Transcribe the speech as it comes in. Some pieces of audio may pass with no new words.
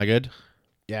I good?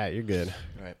 Yeah, you're good.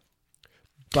 All right.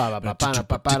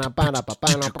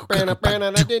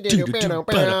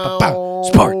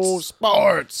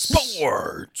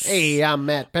 Sports. Hey, I'm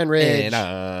Matt Penridge. And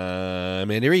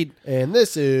I'm Andy Reid. And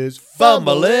this is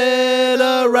Fumbling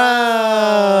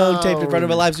Around. Taped in front of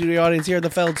a live studio audience here in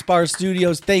the Feldspar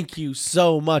Studios. Thank you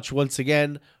so much once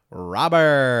again,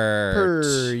 Robert.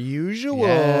 Per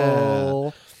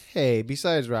usual. Yeah. Hey,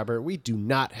 besides Robert, we do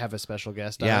not have a special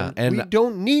guest on. and we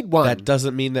don't need one. That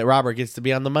doesn't mean that Robert gets to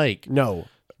be on the mic. No.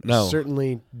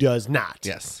 Certainly does not.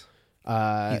 Yes.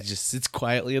 He He just sits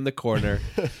quietly in the corner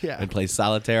yeah, and plays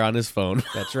solitaire on his phone.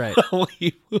 that's right.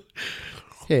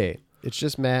 Hey, it's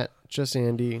just Matt, just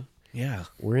Andy. Yeah.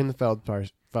 We're in the Feldspar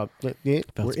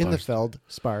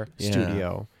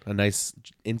studio. A nice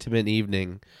intimate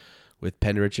evening with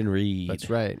Penrich and Reed. That's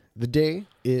right. The day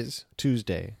is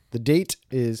Tuesday. The date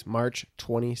is March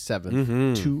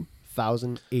 27th,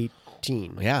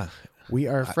 2018. Yeah. We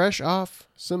are fresh off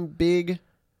some big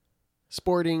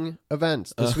sporting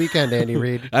events this weekend, Andy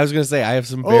Reid. I was going to say, I have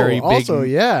some very big... also,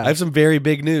 yeah. I have some very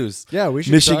big news. Yeah, we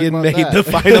should Michigan talk made about the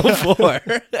that. Final Four.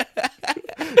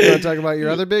 You want to talk about your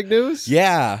other big news?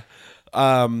 Yeah.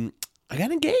 I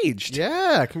got engaged.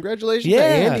 Yeah, congratulations to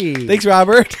Yeah. Andy. Thanks,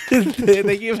 Robert.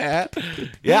 Thank you, Matt.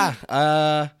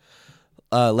 Yeah.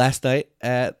 Last night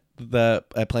at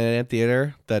Planet Ant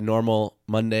Theater, the normal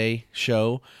Monday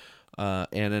show, Anna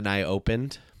and I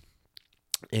opened,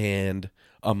 and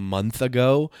a month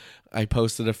ago, I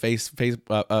posted a private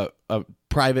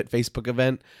Facebook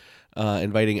event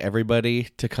inviting everybody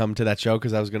to come to that show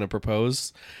because I was going to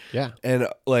propose. Yeah. And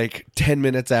like 10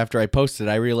 minutes after I posted,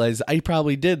 I realized I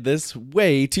probably did this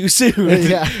way too soon.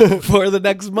 Yeah. For the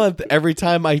next month, every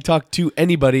time I talked to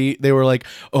anybody, they were like,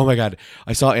 "Oh my God,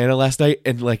 I saw Anna last night,"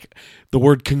 and like the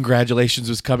word "congratulations"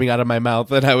 was coming out of my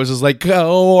mouth, and I was just like,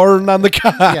 "Corn on the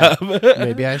cob." Yeah.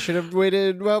 Maybe I should have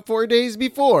waited about 4 days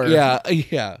before. Yeah.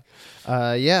 Yeah.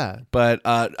 But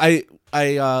it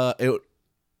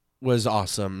was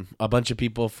awesome. A bunch of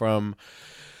people from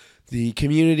the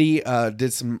community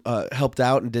did some helped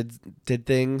out and did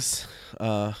things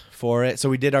for it. So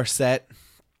we did our set,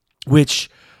 which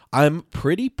I'm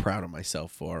pretty proud of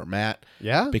myself for, Matt.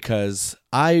 Yeah? Because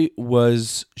I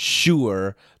was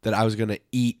sure that I was gonna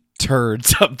eat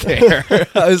turds up there.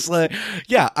 I was like,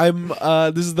 yeah, I'm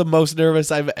this is the most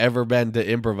nervous I've ever been to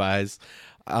improvise.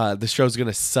 The show's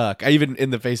gonna suck. I even in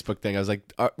the Facebook thing, I was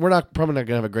like, we're probably not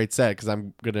gonna have a great set because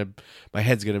my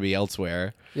head's gonna be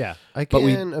elsewhere. Yeah. I But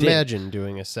we can did. imagine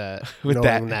doing a set With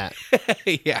knowing that.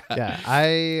 Yeah. Yeah.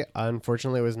 I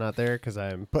unfortunately was not there because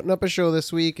I'm putting up a show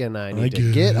this week and I need get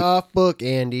to get it. off book,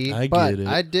 Andy. I but get it.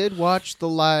 I did watch the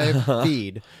live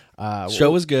feed.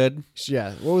 Show was good.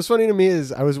 Yeah. What was funny to me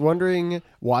is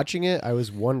watching it, I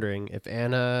was wondering if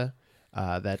Anna,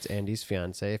 that's Andy's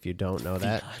fiance, if you don't know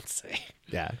that.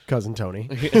 Yeah, cousin Tony.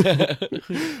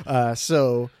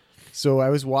 So I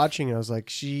was watching and I was like,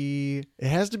 it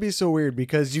has to be so weird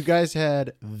because you guys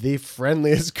had the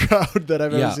friendliest crowd that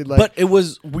I've ever seen. But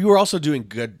we were also doing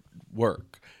good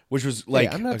work, which was like,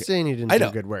 hey, I'm not okay, saying you didn't I do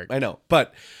know, good work. I know,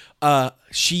 but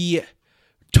she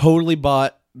totally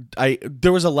bought.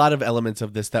 There was a lot of elements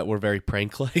of this that were very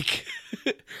prank-like.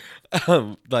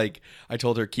 Like I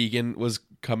told her Keegan was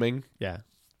coming. Yeah.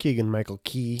 Keegan Michael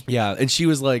Key. Yeah, and she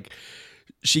was like,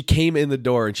 she came in the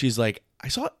door and she's like, "I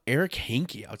saw Eric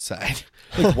Hankey outside.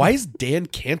 Like, why is Dan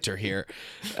Cantor here?"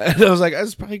 And I was like,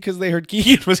 "That's probably because they heard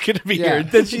Keegan was going to be here." And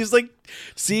then she's like,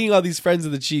 seeing all these friends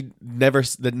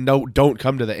that don't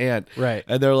come to the Ant, Right.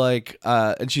 And they're like,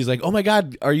 and she's like, "Oh my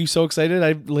God, are you so excited?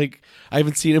 I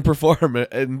haven't seen him perform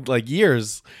in like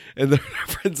years." And their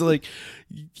friends are like,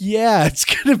 "Yeah, it's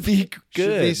gonna be good.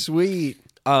 Should be sweet."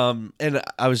 And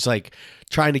I was like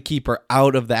trying to keep her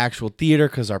out of the actual theater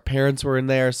because our parents were in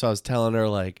there. So I was telling her,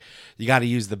 like, you got to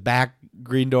use the back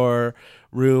green door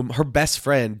room. Her best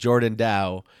friend, Jordan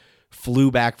Dow,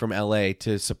 flew back from LA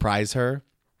to surprise her.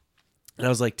 And I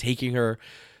was like taking her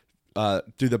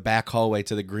through the back hallway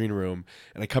to the green room.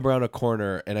 And I come around a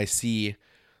corner and I see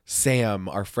Sam,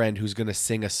 our friend, who's going to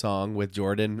sing a song with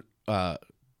Jordan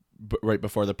right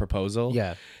before the proposal.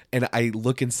 Yeah. And I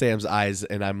look in Sam's eyes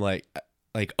and I'm like,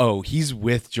 oh, he's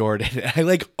with Jordan. I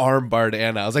like armbarred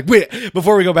Anna. I was like, wait,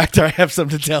 before we go back there, I have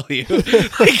something to tell you.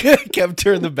 Like, I kept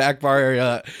her in the back bar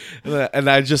area, and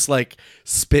I just like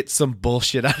spit some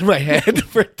bullshit out of my head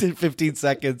for 15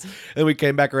 seconds. And we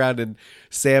came back around, and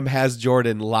Sam has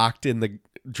Jordan locked in the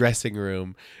dressing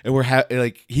room, and we're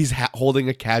he's holding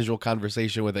a casual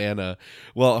conversation with Anna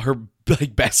while her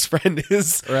like best friend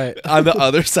is right on the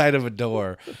other side of a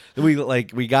door. And we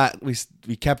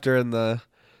kept her in the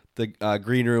the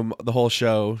green room the whole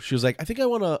show. She was like, I think I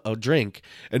want a drink.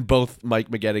 And both Mike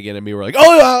McGettigan and me were like,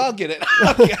 oh, yeah, I'll get it.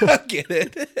 I'll get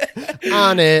it.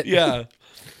 On it. Yeah.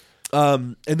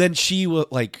 And then she was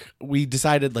like, we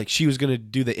decided like she was going to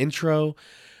do the intro.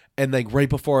 And like right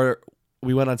before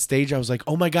we went on stage, I was like,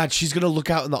 oh my God, she's going to look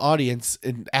out in the audience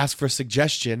and ask for a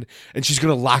suggestion. And she's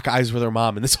going to lock eyes with her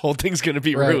mom. And this whole thing's going to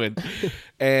be ruined.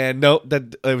 And no,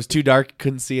 that it was too dark.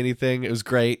 Couldn't see anything. It was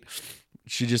great.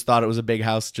 She just thought it was a big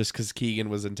house just because Keegan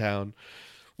was in town,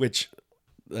 which,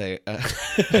 like,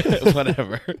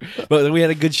 whatever. But then we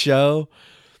had a good show,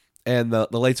 and the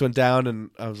lights went down, and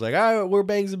I was like, "All right, we're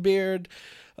Bangs and Beard,"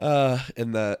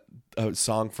 and the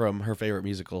song from her favorite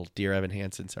musical, Dear Evan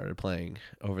Hansen, started playing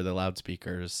over the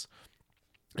loudspeakers,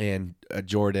 and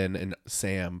Jordan and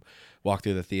Sam walked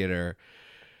through the theater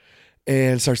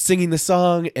and started singing the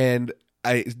song, and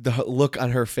the look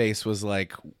on her face was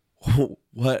like,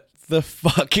 what the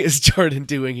fuck is Jordan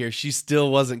doing here? She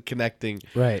still wasn't connecting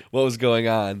what was going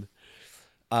on.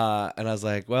 And I was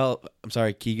like, well, I'm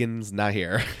sorry, Keegan's not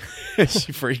here.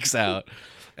 She freaks out.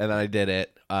 And then I did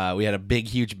it. We had a big,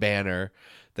 huge banner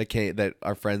that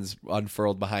our friends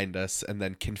unfurled behind us, and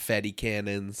then confetti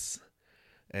cannons,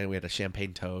 and we had a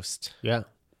champagne toast. Yeah.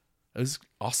 It was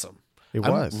awesome. It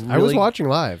was. I was watching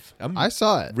live. I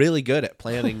saw it. Really good at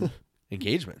planning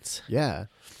engagements. Yeah.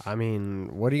 I mean,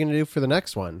 what are you going to do for the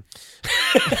next one?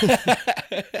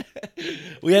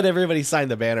 We had everybody sign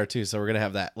the banner too, so we're going to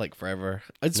have that like forever.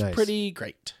 It's pretty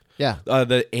great. Yeah.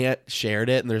 The aunt shared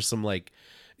it, and there's some like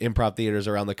improv theaters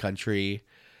around the country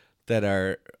that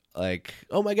are like,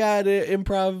 oh my God,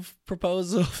 improv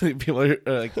proposal. People are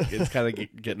like, it's kind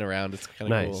of getting around. It's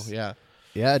kind of cool. Yeah.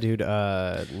 Yeah, dude.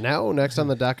 Now next on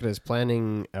the docket is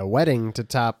planning a wedding to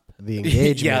top the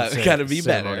engagement. Yeah, gotta be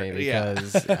better.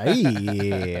 Because,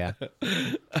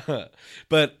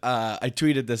 But I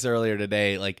tweeted this earlier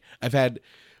today. Like, I've had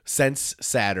since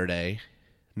Saturday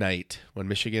night when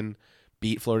Michigan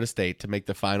beat Florida State to make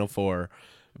the Final Four,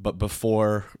 but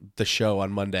before the show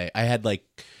on Monday, I had like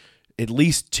at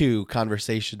least 2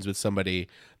 conversations with somebody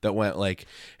that went like,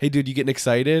 hey dude, you getting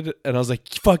excited? And I was like,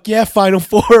 fuck yeah, Final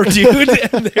Four, dude.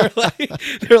 And they're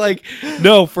like,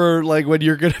 no, for like when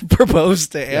you're gonna propose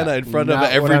to Anna in front of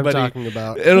everybody. What I'm talking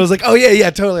about. And I was like, oh yeah,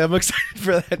 totally, I'm excited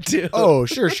for that too. Oh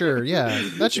sure, yeah,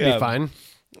 that should be fine.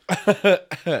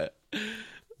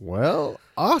 Well,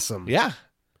 awesome. Yeah,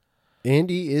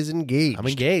 Andy is engaged. I'm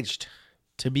engaged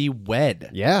to be wed.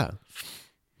 Yeah,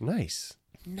 nice.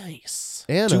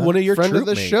 Anna, to one of your friend of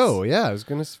the mates. show. Yeah, I was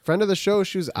gonna friend of the show.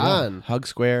 She was on Hug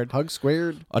Squared.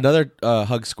 Another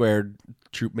Hug Squared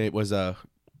troop mate was a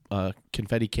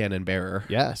confetti cannon bearer.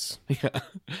 Yes. Yeah.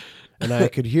 And I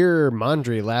could hear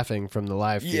Mondry laughing from the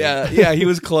live feed. Yeah, he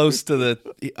was close to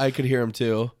I could hear him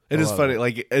too. It is funny,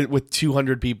 like with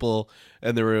 200 people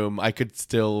in the room, I could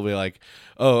still be like,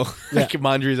 oh, like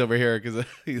Mondry's over here because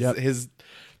his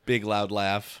big loud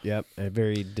laugh. Yep,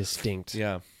 very distinct.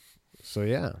 Yeah. So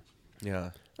yeah.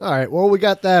 All right. Well, we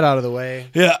got that out of the way.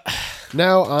 Yeah.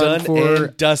 Now on done for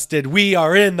and dusted. We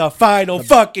are in the Final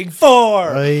fucking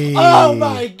Four. Oy. Oh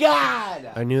my God!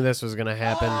 I knew this was gonna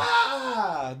happen.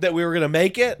 That we were gonna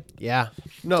make it. Yeah.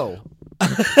 No.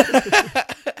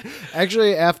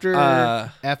 Actually, after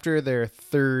their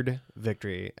third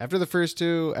victory, after the first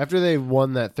 2, after they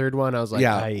won that third one, I was like,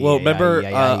 well, remember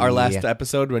our last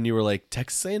episode when you were like,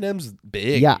 Texas A&M's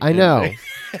big. Yeah, I know.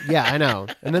 I know.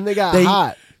 And then they got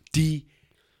hot.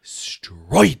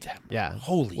 Destroyed them. Yeah.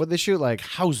 Holy. What they shoot like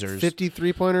Hausers.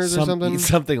 53-pointers or something?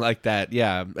 Something like that.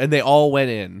 Yeah. And they all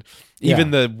went in.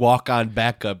 Even the walk-on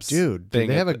backups. Dude, do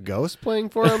they have a ghost playing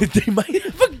for them? They might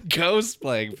have a ghost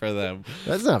playing for them.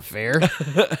 That's not fair.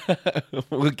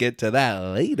 We'll get to that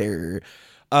later.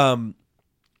 I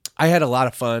had a lot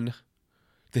of fun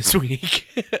this week.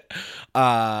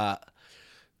 I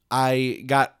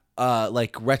got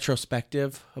like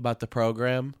retrospective about the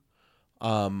program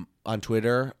on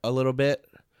Twitter a little bit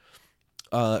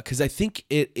because I think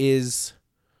it is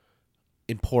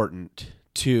important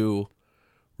to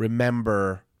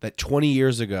remember that 20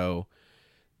 years ago,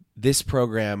 this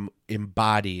program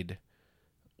embodied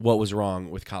what was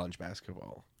wrong with college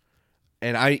basketball.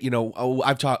 And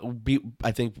I've talked,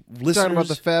 I think listeners. Talking about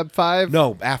the Fab Five?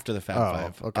 No, after the Fab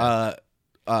Five.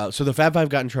 Okay. So the Fab Five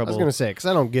got in trouble. I was going to say, because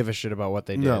I don't give a shit about what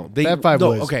they did. No, Fab Five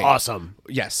was awesome.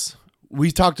 Yes.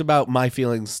 We talked about my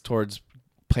feelings towards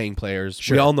playing players.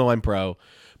 Sure. We all know I'm pro,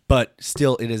 but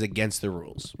still it is against the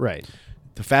rules. Right.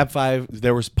 The Fab Five,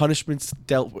 there was punishments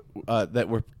dealt that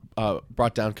were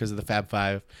brought down because of the Fab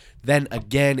Five. Then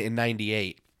again in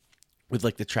 '98, with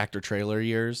like the tractor trailer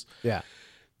years. Yeah.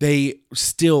 they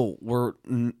still were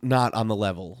not on the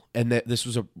level, and that this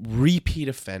was a repeat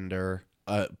offender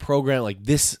program. Like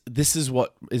this is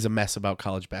what is a mess about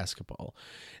college basketball,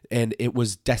 and it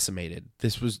was decimated.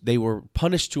 They were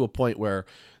punished to a point where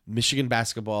Michigan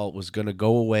basketball was going to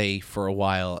go away for a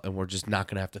while, and we're just not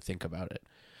going to have to think about it.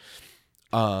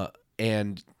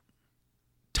 And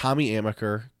Tommy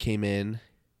Amaker came in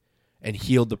and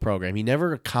healed the program. He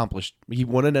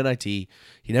won an NIT. He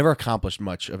never accomplished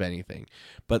much of anything.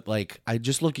 But like, I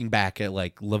just looking back at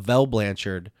like Lavelle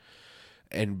Blanchard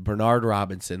and Bernard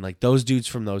Robinson, like those dudes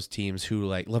from those teams who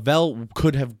like Lavelle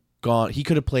could have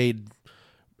played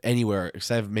anywhere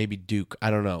except maybe Duke. I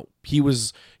don't know. He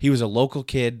was a local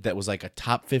kid that was like a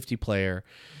top 50 player,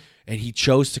 and he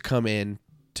chose to come in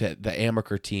to the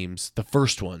Amaker teams, the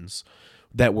first ones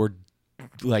that were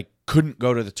like couldn't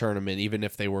go to the tournament even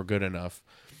if they were good enough,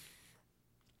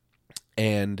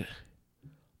 and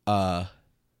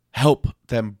help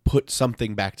them put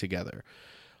something back together.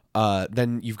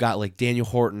 Then you've got like Daniel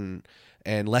Horton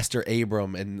and Lester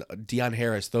Abram and Deion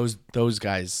Harris, those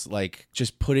guys like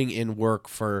just putting in work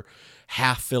for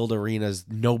half-filled arenas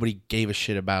nobody gave a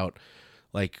shit about.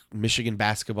 Like Michigan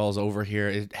basketball's over here.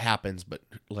 It happens, but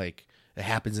like it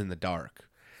happens in the dark.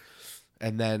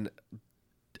 And then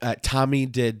Tommy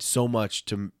did so much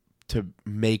to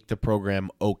make the program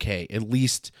okay, at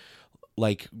least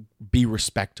like be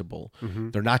respectable. Mm-hmm.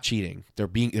 They're not cheating.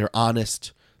 They're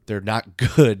honest. They're not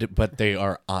good, but they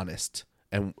are honest.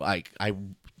 And like I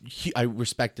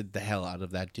respected the hell out of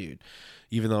that dude,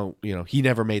 even though he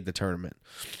never made the tournament.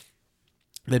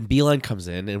 Then Beilein comes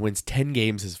in and wins 10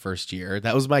 games his first year.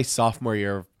 That was my sophomore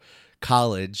year of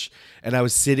college, and I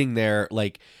was sitting there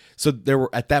like. So there were,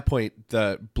 at that point,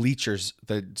 the bleachers,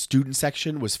 the student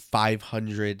section was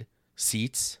 500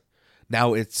 seats.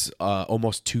 Now it's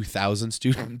almost 2,000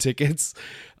 student tickets.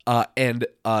 And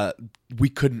we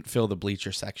couldn't fill the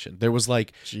bleacher section. There was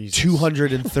like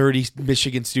 230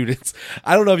 Michigan students.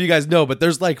 I don't know if you guys know, but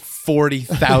there's like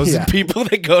 40,000 people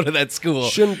that go to that school.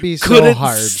 Shouldn't be so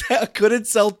hard. Couldn't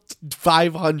sell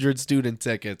 500 student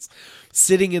tickets.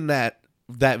 Sitting in that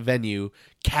venue,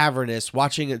 cavernous,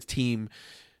 watching a team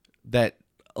that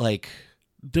like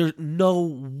there's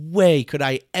no way could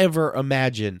I ever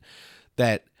imagine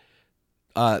that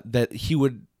they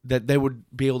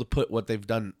would be able to put what they've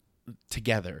done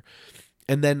together.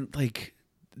 And then like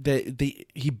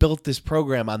he built this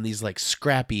program on these like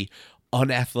scrappy,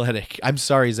 unathletic. I'm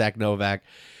sorry, Zach Novak.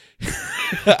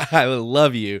 I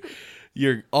love you.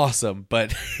 You're awesome,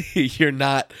 but you're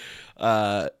not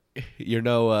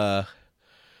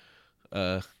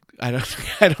I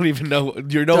don't even know.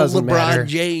 You're no Doesn't LeBron matter.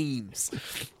 James.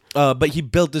 But he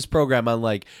built this program on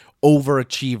like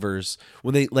overachievers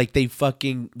when they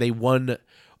won.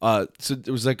 So it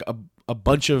was like a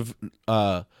bunch of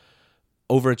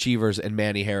overachievers and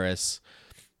Manny Harris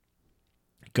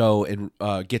go and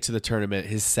get to the tournament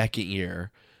his second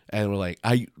year, and we're like,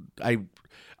 I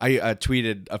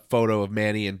tweeted a photo of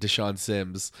Manny and Deshaun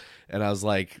Sims, and I was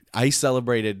like, I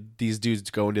celebrated these dudes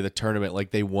going to the tournament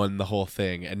like they won the whole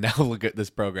thing, and now look at this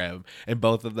program. And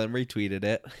both of them retweeted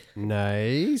it.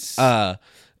 Nice.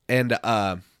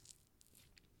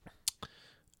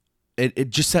 It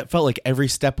just felt like every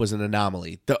step was an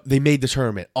anomaly. They made the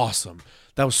tournament. Awesome.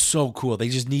 That was so cool. They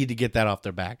just needed to get that off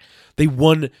their back. They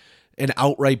won an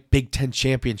outright Big Ten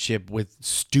championship with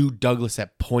Stu Douglas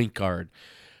at point guard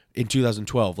in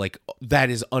 2012. Like, that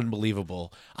is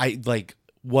unbelievable.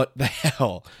 What the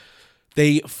hell?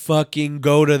 They fucking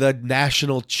go to the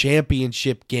national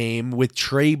championship game with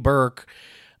Trey Burke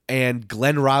and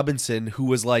Glenn Robinson, who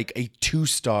was like a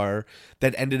 2-star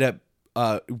that ended up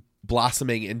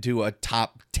blossoming into a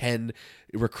top 10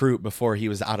 recruit before he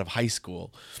was out of high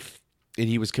school. And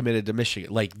he was committed to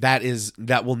Michigan. Like, that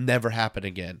will never happen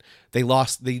again. They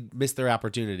missed their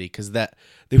opportunity because they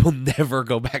will never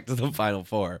go back to the Final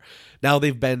Four. Now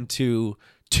they've been to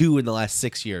 2 in the last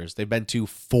 6 years. They've been to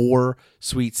 4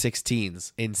 Sweet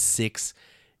 16s in 6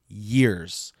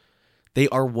 years. They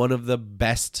are one of the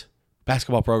best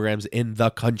basketball programs in the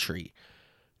country,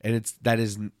 and that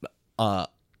is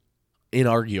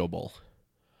inarguable.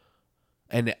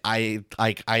 And I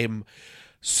am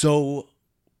so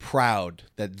proud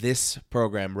that this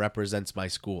program represents my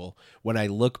school. When I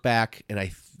look back and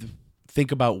I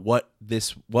think about what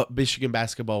Michigan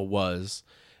basketball was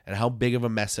and how big of a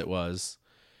mess it was,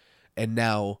 and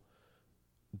now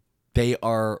they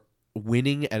are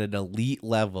winning at an elite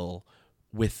level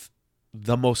with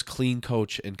the most clean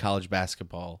coach in college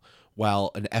basketball,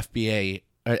 while an FBI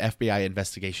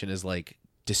investigation is like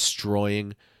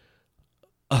destroying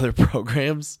other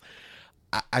programs.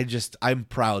 I'm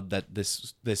proud that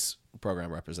this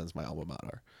program represents my alma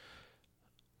mater.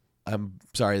 I'm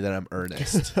sorry that I'm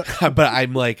earnest, but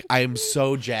I'm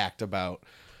so jacked about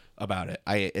it.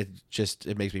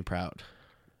 It makes me proud.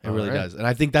 It really does. And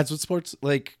I think that's what sports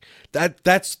like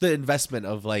that's the investment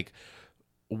of like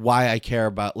why I care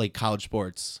about like college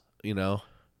sports, you know?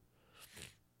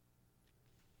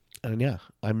 And yeah,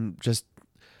 they're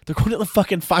going to the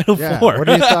fucking Final Four. What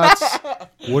are your thoughts?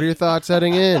 What are your thoughts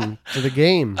heading in to the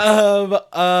game?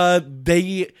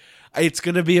 It's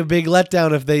gonna be a big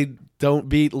letdown if they don't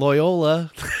beat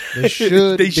Loyola. They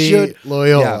should beat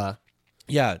Loyola.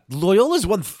 Yeah, Loyola's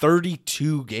won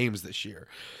 32 games this year.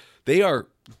 They're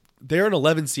an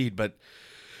 11 seed, but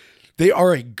they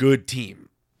are a good team.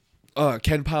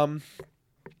 Ken Pom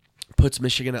puts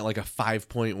Michigan at like a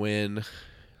 5-point win,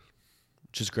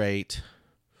 which is great.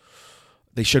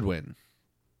 They should win.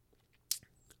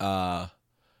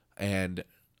 And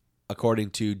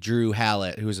according to Drew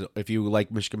Hallett, if you like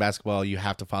Michigan basketball, you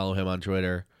have to follow him on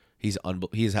Twitter. He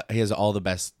has all the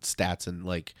best stats and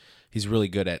like he's really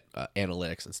good at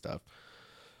analytics and stuff.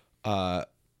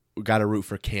 We got to root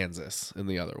for Kansas in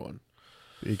the other one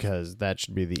because that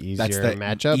should be the easier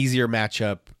matchup. Easier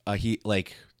matchup.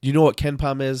 You know what Ken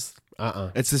Pom is?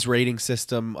 It's this rating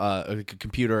system, a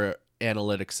computer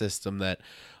analytics system that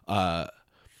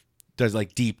does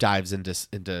like deep dives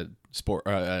into sport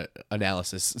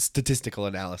analysis, statistical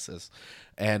analysis,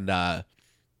 and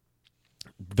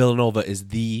Villanova is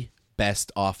the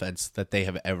best offense that they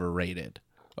have ever rated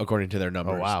according to their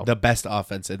numbers. Oh, wow. The best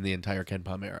offense in the entire Ken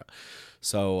Pom era.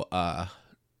 So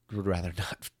would rather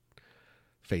not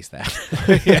face that.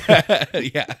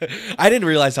 yeah. I didn't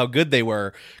realize how good they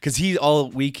were because all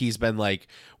week he's been like,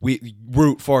 we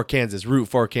root for Kansas,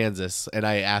 and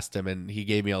I asked him and he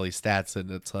gave me all these stats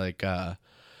and it's like,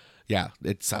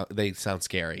 they sound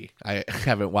scary. I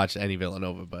haven't watched any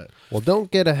Villanova, but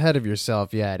don't get ahead of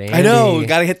yourself yet, Andy. I know, we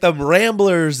got to hit them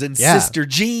Ramblers and Sister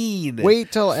Jean.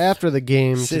 Wait till after the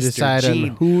game to decide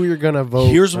on who you're gonna vote.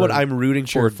 Here's what I'm rooting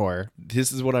for.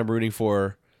 This is what I'm rooting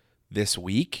for this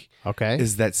week. Okay,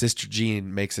 is that Sister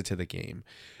Jean makes it to the game?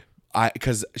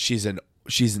 Because she's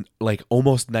like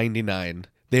almost 99.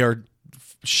 They are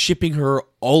shipping her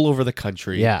all over the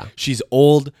country. Yeah. She's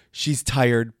old. She's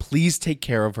tired. Please take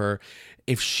care of her.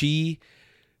 If she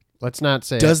does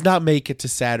not make it to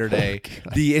Saturday,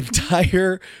 the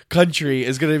entire country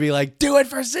is going to be like, do it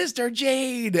for Sister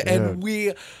Jane. Yeah. And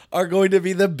we are going to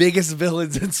be the biggest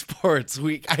villains in sports.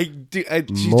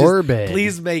 Morbid.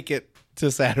 Please make it to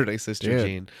Saturday, Sister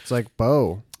Jane. It's like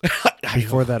Bo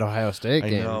before that Ohio State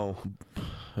game. I know.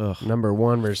 Ugh. Number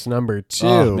 1 versus number 2.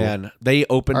 Oh man, they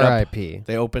opened R.I.P.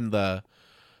 They opened the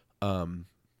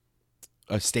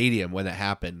a stadium when it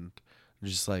happened.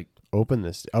 Just like open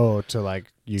this. Oh, to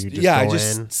like you just go I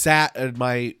just in? sat at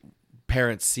my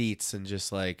parents' seats and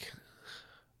just like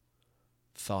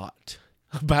thought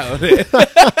about it.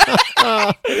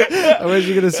 I wish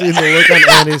you could have seen the look on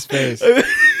Andy's face.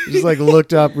 Just like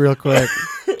looked up real quick,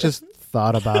 just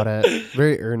thought about it.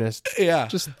 Very earnest. Yeah,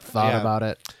 just thought about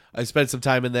it. I spent some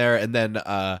time in there, and then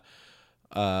I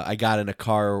got in a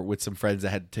car with some friends that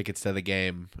had tickets to the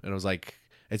game, and I was like,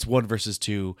 it's 1 versus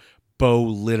 2. Bo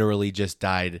literally just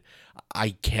died.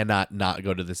 I cannot not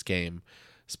go to this game.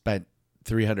 Spent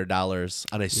 $300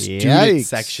 on a student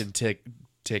section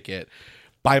ticket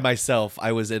by myself.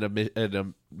 I was in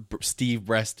a Steve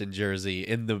Breston jersey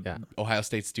in the Ohio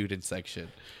State student section.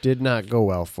 Did not go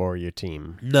well for your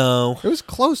team. No. It was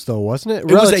close though, wasn't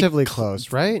it? Relatively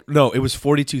close, right? No, it was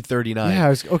 42-39.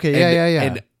 Yeah, okay.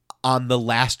 And on the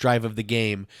last drive of the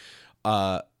game,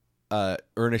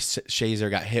 Ernest Shazer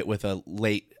got hit with a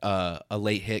late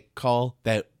hit call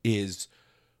that is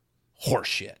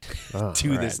horseshit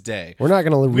to this day. We're not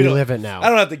going to relive it now. I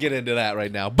don't have to get into that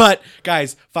right now. But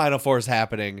guys, Final Four is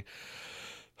happening.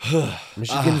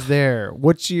 Michigan's there.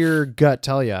 What's your gut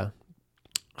tell you?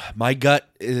 My gut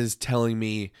is telling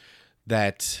me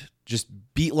that just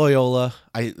beat Loyola.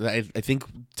 I think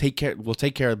we'll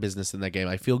take care of business in that game.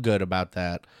 I feel good about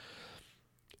that.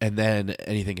 And then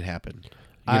anything can happen.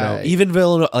 Even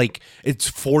Villanova, like it's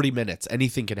 40 minutes.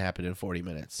 Anything can happen in 40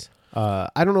 minutes. I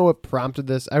don't know what prompted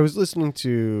this. I was listening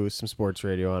to some sports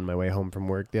radio on my way home from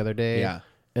work the other day. Yeah.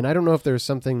 And I don't know if there was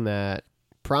something that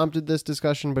prompted this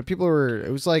discussion, but it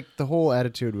was like the whole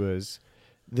attitude was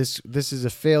this is a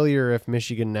failure if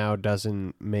Michigan now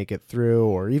doesn't make it through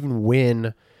or even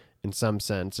win in some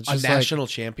sense. It's just a national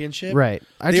championship? Right.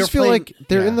 I just feel like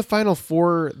they're in the Final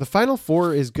Four. The Final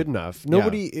Four is good enough.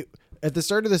 At the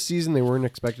start of the season, they weren't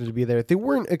expected to be there. They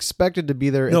weren't expected to be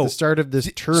there at the start of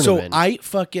this tournament.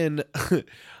 So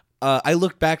I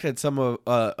looked back at some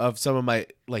of my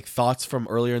like thoughts from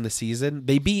earlier in the season.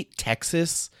 They beat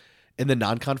Texas in the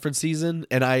non-conference season,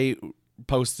 and I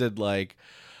posted like,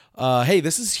 "Hey,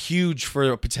 this is huge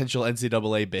for a potential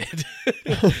NCAA bid."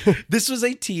 This was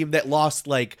a team that lost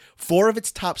like 4 of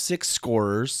its top 6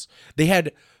 scorers. They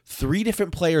had 3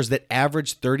 different players that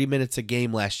averaged 30 minutes a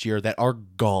game last year that are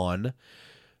gone.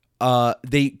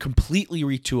 They completely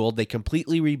retooled. They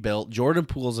completely rebuilt. Jordan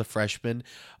Poole's a freshman.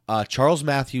 Charles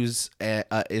Matthews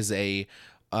is a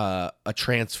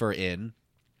transfer in.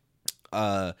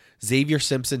 Xavier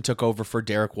Simpson took over for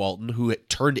Derek Walton, who had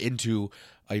turned into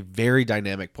a very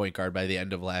dynamic point guard by the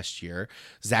end of last year.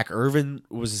 Zach Irvin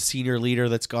was a senior leader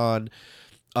that's gone.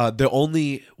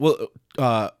 Muhammad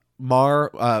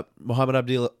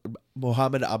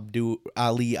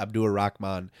Ali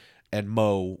Abdul-Rahman and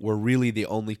Mo were really the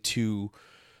only 2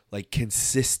 like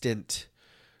consistent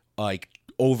like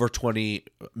over 20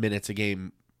 minutes a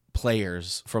game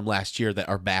players from last year that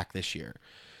are back this year.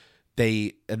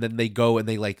 Then they go and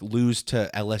they like lose to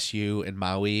LSU and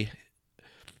Maui.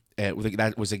 And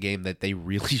that was a game that they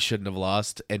really shouldn't have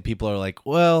lost. And people are like,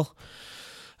 well,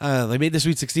 they made the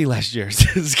Sweet 16 last year, so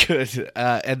it's good.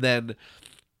 And then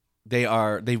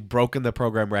they've broken the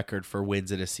program record for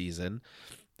wins in a season.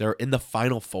 They're in the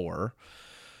Final Four.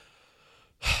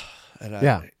 And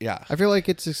I feel like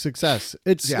it's a success.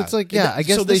 It's like, I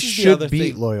guess so they this is the should other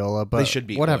beat thing. Loyola, but They should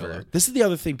beat whatever. Loyola. This is the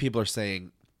other thing people are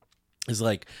saying is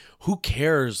like, who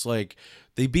cares? Like,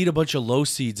 they beat a bunch of low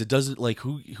seeds. It doesn't like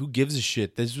who gives a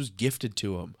shit. This was gifted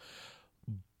to them.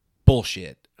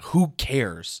 Bullshit. Who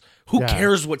cares? Who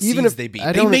cares what seeds they beat?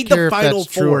 They made the Final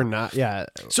Four. True or not. Yeah.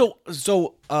 So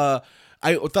I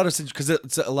thought it's because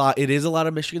it's a lot. It is a lot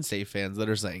of Michigan State fans that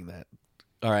are saying that.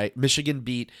 All right, Michigan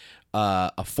beat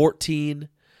a 14,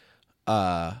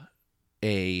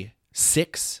 a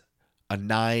 6, a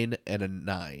 9, and a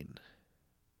 9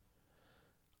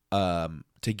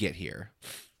 to get here.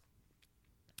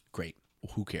 Great.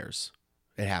 Who cares?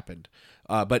 It happened.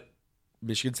 But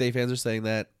Michigan State fans are saying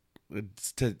that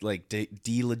it's to like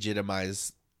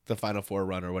delegitimize the Final Four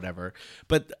run or whatever.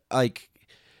 But like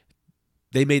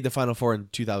they made the Final Four in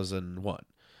 2001,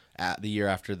 the year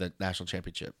after the national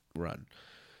championship run.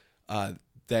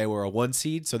 They were a 1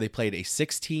 seed, so they played a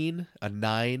 16, a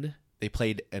 9. They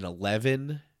played an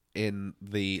 11 in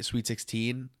the Sweet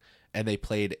 16, and they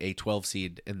played a 12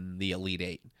 seed in the Elite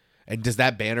 8. And does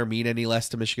that banner mean any less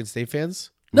to Michigan State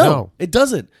fans? No. It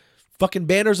doesn't. Fucking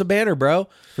banner's a banner, bro.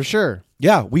 For sure.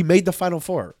 Yeah, we made the Final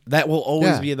Four. That will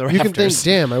always be in the rafters. You can think,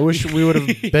 damn, I wish we would have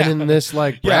been in this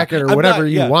like bracket or whatever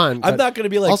you want. I'm not going to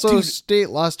be like, also, State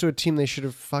lost to a team they should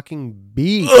have fucking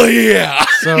beat. Oh, yeah.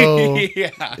 So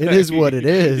it is what it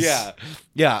is.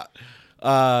 Yeah.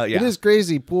 It is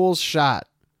crazy. Poole's shot.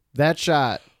 That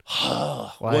shot.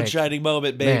 One shining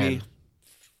moment, baby. Man,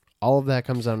 all of that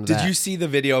comes down to that. Did you see the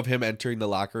video of him entering the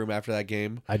locker room after that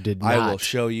game? I did not. I will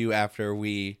show you after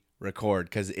we record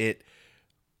because it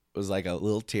was like a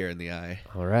little tear in the eye.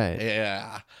 All right.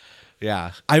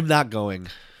 Yeah. I'm not going.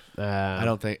 I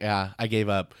don't think. Yeah, I gave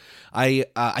up. I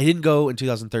didn't go in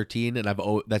 2013,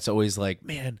 and that's always like,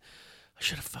 man, I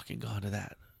should have fucking gone to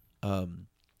that.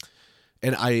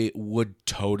 And I would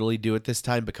totally do it this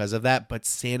time because of that. But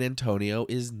San Antonio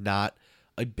is not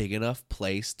a big enough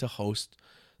place to host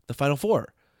the Final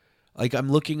Four. Like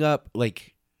I'm looking up,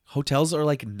 like hotels are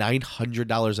like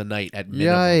 $900 a night at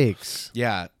minimum. Yikes!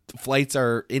 Yeah, flights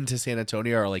are into San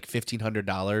Antonio are like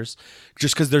 $1,500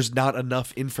 just because there's not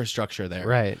enough infrastructure there.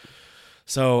 Right.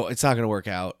 So it's not going to work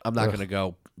out. I'm not going to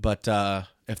go. But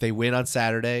if they win on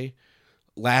Saturday,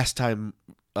 last time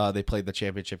they played the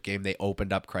championship game, they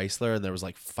opened up Chrysler and there was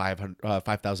like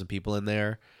 5,000 people in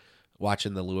there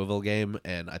watching the Louisville game,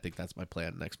 and I think that's my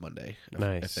plan next Monday.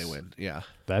 If they win. Yeah.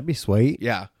 That'd be sweet.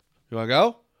 Yeah. You want to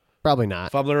go? Probably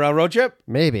not. Fumbling around road trip?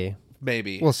 Maybe.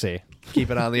 We'll see.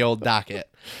 Keep it on the old docket.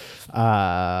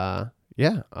 Yeah.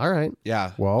 All right.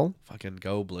 Yeah. Well. Fucking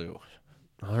go blue.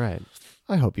 All right.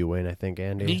 I hope you win, I think,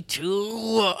 Andy. Me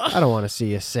too. I don't want to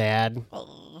see you sad.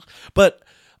 But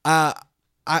I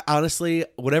honestly,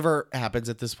 whatever happens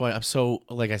at this point,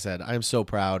 like I said, I'm so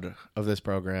proud of this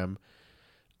program.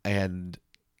 And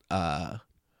I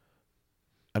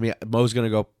mean, Mo's going to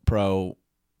go pro.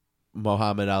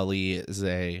 Muhammad Ali is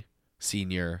a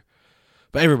senior.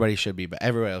 But everybody should be back.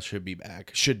 Everybody else should be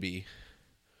back. Should be.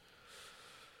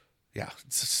 Yeah,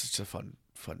 it's a fun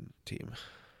team.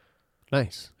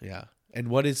 Nice. Yeah. And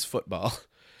what is football?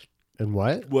 And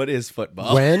what? What is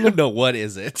football? When? No, what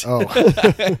is it? Oh.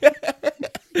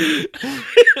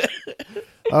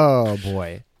 Oh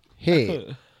boy.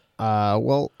 Hey.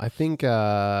 Well, I think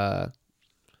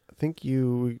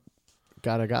you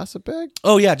Got a gossip bag?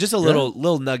 Oh yeah, just a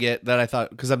little nugget that I thought,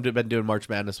 because I've been doing March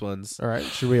Madness ones. All right.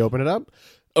 Should we open it up?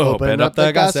 Open up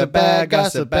the gossip bag,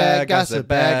 gossip bag, gossip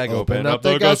bag. Open up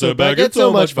the gossip bag. It's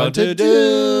so much fun to do.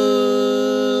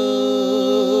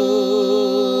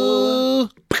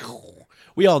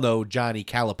 We all know Johnny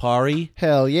Calipari.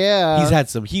 Hell yeah. He's had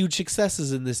some huge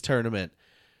successes in this tournament,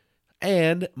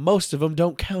 and most of them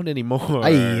don't count anymore.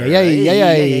 You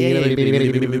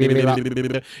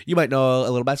might know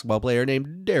a little basketball player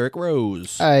named Derrick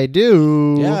Rose. I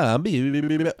do. Yeah.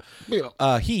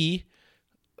 He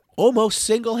almost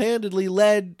single-handedly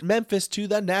led Memphis to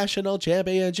the national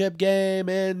championship game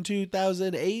in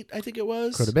 2008, I think it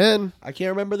was. Could have been. I can't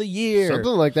remember the year. Something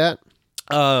like that.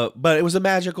 But it was a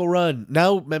magical run.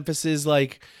 Now Memphis is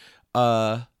like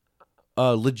a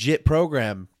legit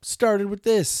program. Started with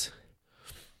this.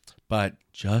 But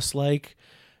just like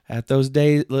in those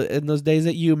days at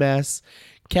UMass,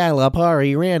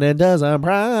 Calipari ran into some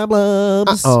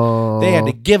problems. They had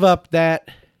to give up that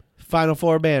Final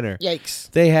Four banner. Yikes.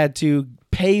 They had to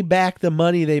pay back the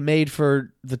money they made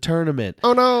for the tournament.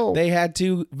 Oh, no. They had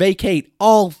to vacate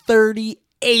all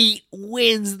 38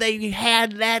 wins they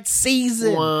had that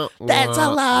season. That's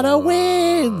a lot of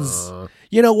wins.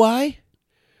 You know why?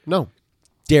 No.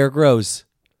 Derrick Rose,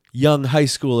 young high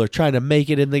schooler trying to make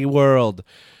it in the world.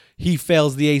 He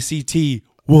fails the ACT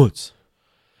once.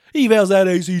 He fails that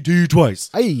ACT twice.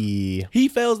 Hey. He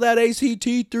fails that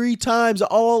ACT 3 times,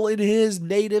 all in his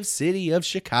native city of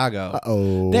Chicago.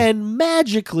 Uh-oh. Then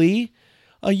magically,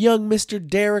 a young Mr.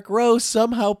 Derrick Rose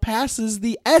somehow passes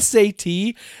the SAT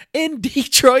in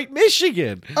Detroit,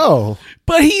 Michigan. Oh.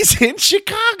 But he's in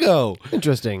Chicago.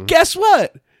 Interesting. Guess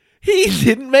what? He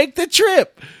didn't make the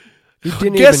trip. He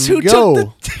didn't Guess even who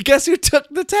go. Guess who took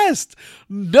the test?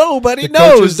 Nobody The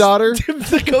knows. coach's daughter?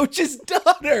 The coach's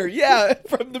daughter. Yeah,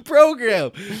 from the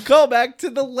program. Call back to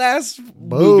the last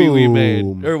movie we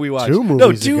made or we watched. 2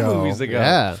 movies two ago. movies ago.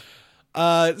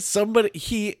 Yeah. Somebody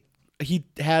he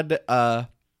had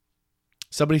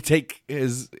somebody take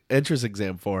his entrance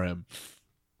exam for him.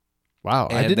 Wow.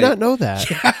 I And did they- not know that.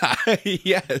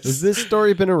 Yes. Has this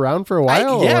story been around for a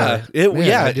while? Yeah, or?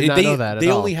 Man, I did not they, know that at they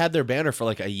all. only had their banner for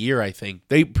like a year, I think.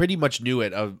 They pretty much knew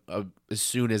it as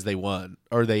soon as they won,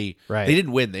 or they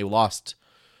didn't win. They lost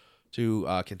to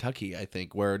Kentucky, I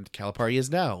think, where Calipari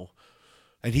is now,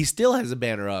 and he still has a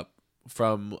banner up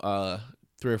from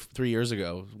 3 years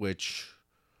ago. Which,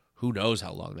 who knows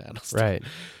how long that was? Right.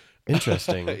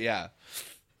 Interesting. Yeah.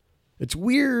 It's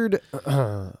weird.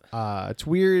 It's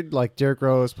weird. Like Derrick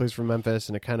Rose plays for Memphis,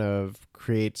 and it kind of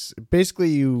creates. Basically,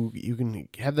 you can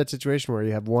have that situation where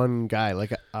you have one guy like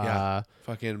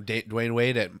Fucking Dwayne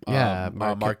Wade at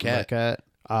Marquette.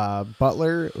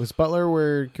 Butler was Butler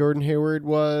where Gordon Hayward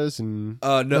was, and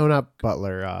no, not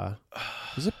Butler.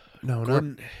 Was it no,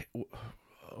 Gordon.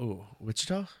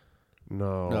 Wichita.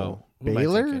 no, Who am I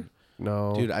Baylor. thinking?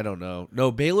 No, Dude, I don't know.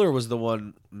 No, Baylor was the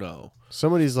one. No.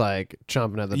 somebody's like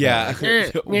chomping at the Yeah,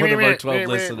 bit. one of our 12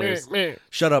 listeners.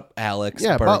 Shut up, Alex.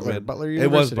 Yeah, Bergman. Butler It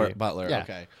was University. Butler. Yeah.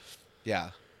 Okay, yeah,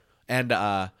 and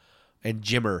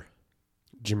Jimmer.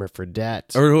 Jimmer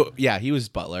Fredette. Or yeah, he was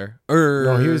Butler.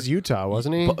 No, he was Utah,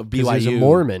 wasn't he? 'Cause he was a BYU.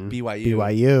 Mormon. BYU.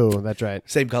 BYU. That's right.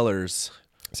 Same colors,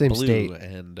 Same blue state.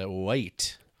 and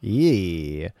white.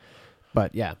 Yeah.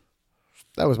 But yeah,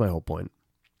 that was my whole point.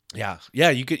 Yeah,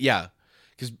 you could. Yeah,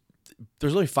 because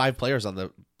there's only 5 players on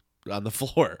the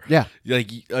floor. Yeah.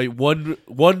 Like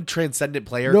one transcendent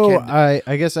player. No, can,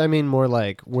 I guess I mean more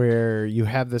like where you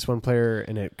have this one player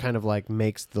and it kind of like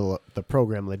makes the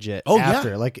program legit. Oh, yeah.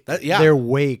 after. Like Yeah. their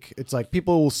wake. It's like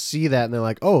people will see that and they're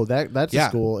like, oh, that's a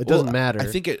school. It doesn't matter. I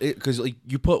think it because like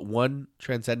you put one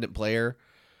transcendent player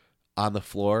on the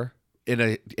floor in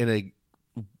a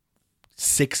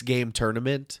 6-game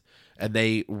tournament, and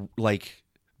they like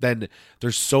then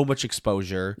there's so much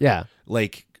exposure. Yeah.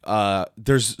 Like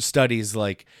there's studies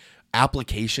like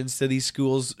applications to these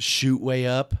schools shoot way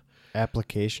up.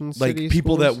 Applications. Like to these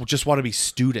people schools? that just want to be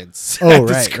students Oh, at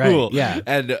the right, school. right, yeah.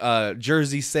 And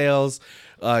jersey sales.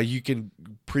 You can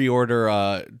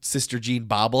pre-order Sister Jean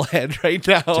bobblehead right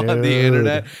now on the Dude.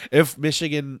 internet. If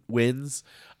Michigan wins,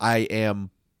 I am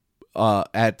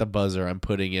at the buzzer. I'm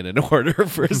putting in an order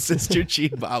for a Sister Jean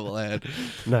bobblehead.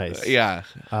 Nice. Yeah.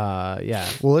 Yeah.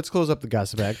 Well, let's close up the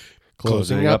gossip bag.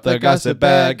 Closing up the gossip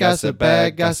bag, gossip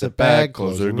bag, gossip bag.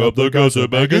 Closing up the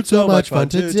gossip bag. It's so much fun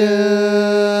to do.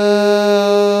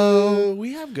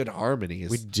 We have good harmonies.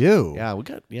 We do. Yeah, we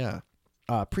got, yeah.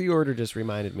 Pre-order just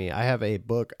reminded me. I have a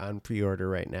book on pre-order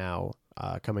right now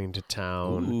coming to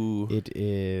town. Ooh. It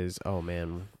is, oh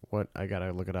man, what? I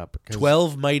gotta look it up. 'cause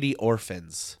 12 Mighty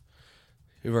Orphans.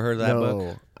 You ever heard of that book?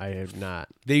 No, I have not.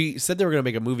 They said they were going to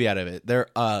make a movie out of it.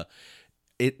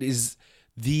 It is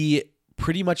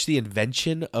pretty much the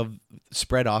invention of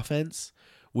spread offense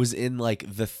was in like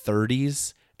the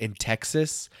 30s in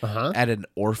Texas at an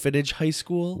orphanage high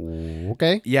school.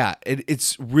 Okay. Yeah,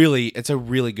 it's a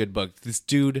really good book. This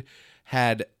dude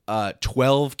had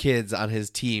 12 kids on his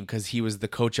team because he was the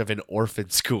coach of an orphan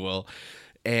school,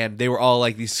 and they were all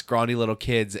like these scrawny little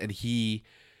kids, and he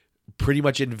pretty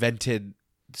much invented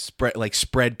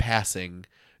spread passing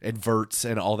and verts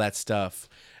and all that stuff,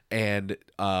 and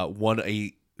won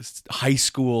a high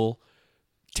school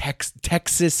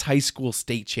Texas high school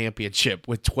state championship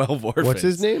with 12 orphans. What's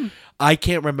his name? I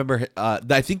can't remember.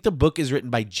 I think the book is written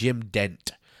by Jim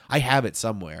Dent. I have it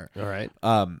somewhere. All right.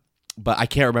 But I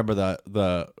can't remember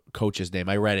the coach's name.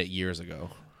 I read it years ago.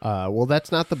 Well,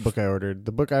 that's not the book I ordered.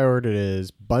 The book I ordered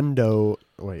is Bundo.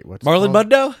 Wait, what's Marlon it called?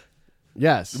 Bundo?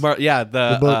 Yes.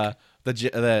 The book.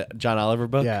 The John Oliver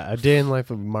book. Yeah, A Day in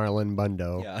Life of Marlon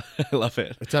Bundo. Yeah, I love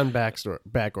it. It's on back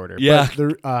order. Yeah.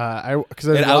 But because I was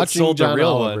It watching outsold the John real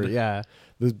Oliver. one. Yeah.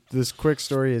 This quick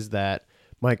story is that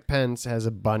Mike Pence has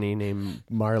a bunny named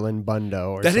Marlon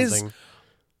Bundo or That something.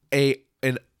 is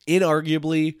an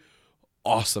inarguably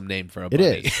awesome name for a It bunny.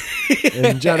 is.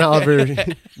 And John Oliver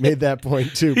made that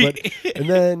point too. And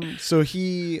then so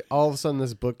all of a sudden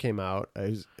this book came out.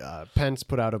 Pence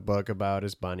put out a book about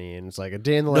his bunny, and it's like A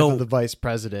Day in the Life of the Vice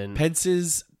President.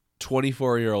 Pence's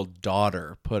 24-year-old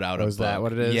daughter put out a book. Is that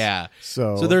what it is? Yeah.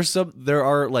 So there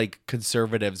are like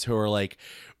conservatives who are like,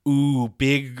 ooh,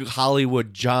 big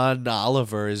Hollywood John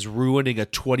Oliver is ruining a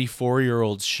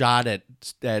 24-year-old shot at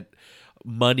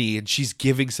money, and she's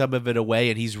giving some of it away,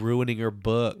 and he's ruining her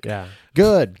book. yeah,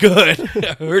 good.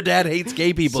 Her dad hates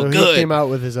gay people. So Good. he came out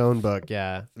with his own book,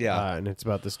 yeah. Yeah. And it's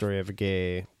about the story of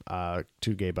two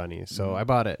gay bunnies. So I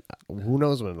bought it. Who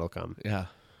knows when it'll come? Yeah.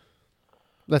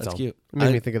 That's That's all. cute. It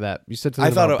made me think of that. You said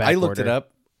something about I back looked it order. up.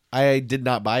 I did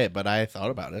not buy it, but I thought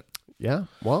about it. Yeah.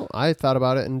 Well, I thought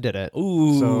about it and did it.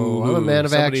 Ooh. So I'm a man of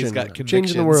Somebody's action. got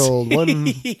Changing the world one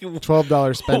 $12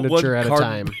 expenditure at a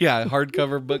time. Yeah,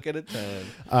 hardcover book at a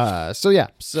time. So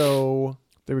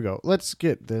there we go. Let's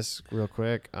get this real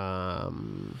quick.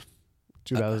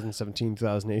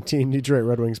 2017-2018 Detroit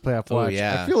Red Wings playoff Oh, watch.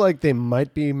 yeah. I feel like they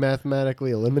might be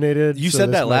mathematically eliminated. You so said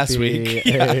this that might last be week.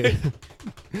 a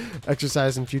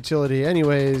exercise in futility.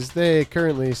 Anyways, they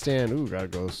currently stand. Ooh, gotta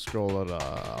go scroll it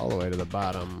all the way to the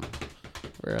bottom.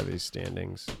 Where are these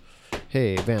standings?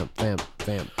 Hey, vamp. Hey,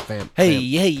 vamp.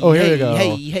 hey, Oh, here hey, we go.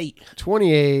 hey.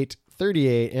 28,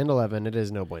 38, and 11. It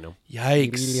is no bueno.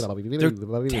 Yikes. They're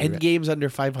 10 games under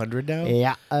 500 now?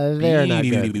 Yeah, they're not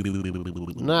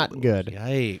good. Not good.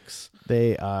 Yikes.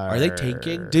 They are. Are they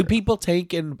tanking? Do people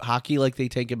tank in hockey like they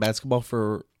tank in basketball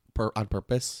on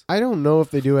purpose? I don't know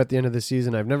if they do at the end of the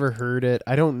season. I've never heard it.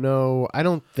 I don't know. I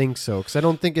don't think so because I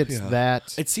don't think it's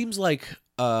that. It seems like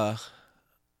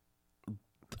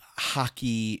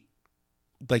hockey,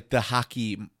 like the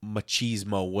hockey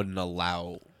machismo wouldn't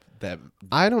allow them.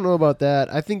 I don't know about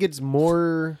that. I think it's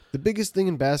more the biggest thing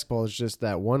in basketball is just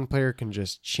that one player can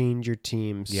just change your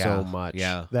team so much.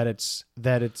 Yeah. That it's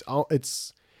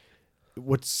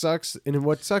what sucks, and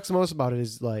what sucks most about it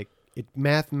is like it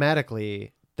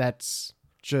mathematically. That's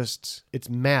just it's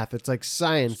math. It's like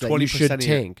science that you should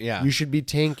tank. Yeah, you should be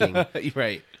tanking.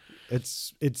 Right.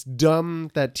 It's dumb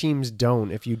that teams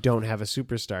don't if you don't have a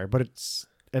superstar, but it's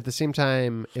at the same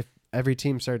time if every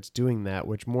team starts doing that,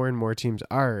 which more and more teams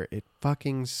are, it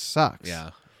fucking sucks. Yeah,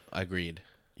 agreed.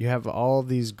 You have all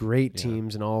these great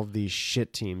teams and all of these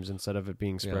shit teams instead of it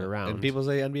being spread around. And people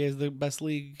say NBA is the best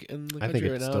league in the country I think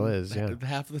it right now. still is. Yeah,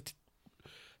 half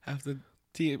the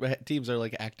teams are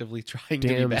like actively trying to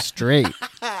damn be back. straight.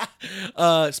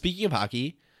 Speaking of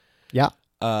hockey, Yeah.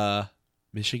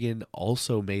 Michigan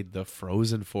also made the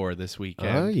Frozen Four this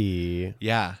weekend. Aye.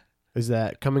 Yeah. Is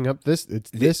that coming up this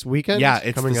weekend? Yeah,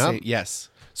 it's coming up. Yes.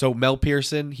 So Mel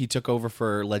Pearson, he took over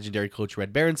for legendary coach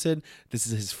Red Berenson. This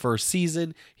is his first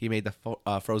season. He made the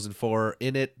Frozen Four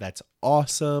in it. That's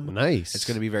awesome. Nice. It's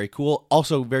going to be very cool.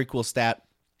 Also, very cool stat.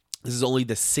 This is only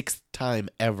the 6th time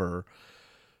ever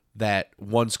that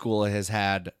one school has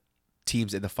had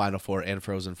teams in the Final Four and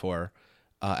Frozen Four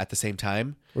at the same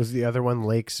time. Was the other one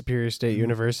Lake Superior State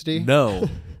University? No.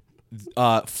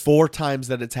 4 times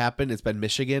that it's happened, it's been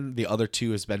Michigan. The other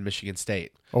 2 has been Michigan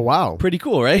State. Oh, wow. Pretty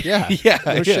cool, right? Yeah. Yeah.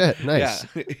 No shit. Nice.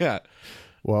 Yeah.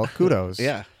 Well, kudos.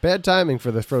 Yeah. Bad timing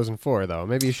for the Frozen Four, though.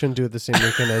 Maybe you shouldn't do it the same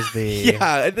weekend as the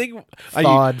Yeah, I think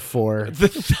Thawed Four. the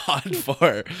Thawed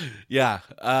Four. Yeah.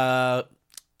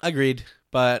 Agreed.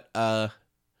 But and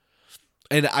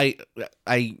I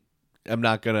am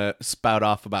not gonna spout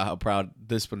off about how proud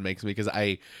this one makes me because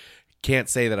I can't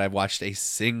say that I've watched a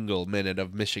single minute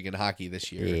of Michigan hockey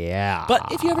this year. Yeah.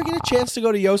 But if you ever get a chance to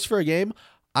go to Yost for a game,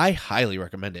 I highly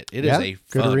recommend it. It is a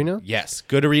good fun, arena. Yes,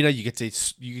 good arena. You get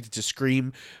to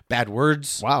scream bad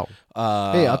words. Wow.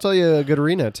 Hey, I'll tell you a good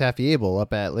arena, Taffy Able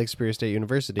up at Lake Superior State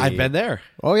University. I've been there.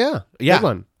 Oh yeah. Yeah. Good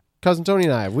one. Cousin Tony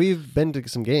and we've been to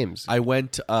some games. I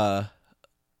went. I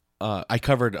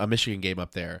covered a Michigan game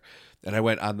up there, and I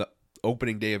went on the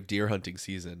opening day of deer hunting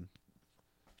season.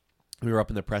 We were up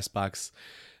in the press box,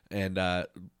 and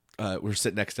we were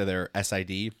sitting next to their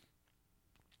SID.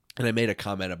 And I made a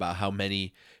comment about how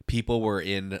many people were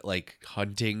in like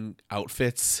hunting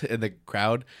outfits in the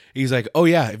crowd. He's like, "Oh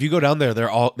yeah, if you go down there, they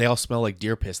all smell like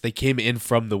deer piss. They came in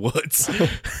from the woods."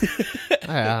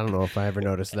 I don't know if I ever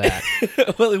noticed that.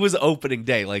 Well, it was opening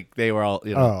day. Like they were all,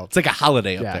 it's like a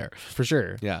holiday up there. For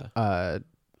sure. Yeah.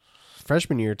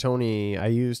 Freshman year, I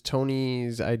used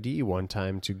Tony's ID one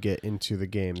time to get into the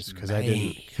games because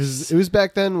because it was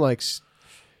back then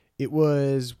it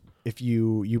was. If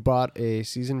you bought a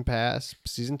season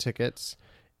tickets,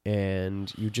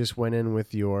 and you just went in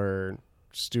with your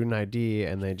student ID,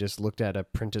 and they just looked at a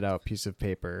printed out piece of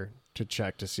paper to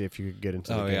check to see if you could get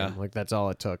into the game. Yeah. Like that's all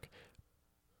it took.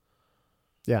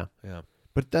 Yeah. Yeah.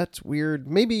 But that's weird.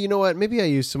 Maybe, you know what? Maybe I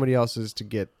used somebody else's to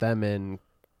get them in.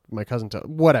 My cousin,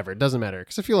 whatever. It doesn't matter.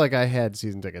 Because I feel like I had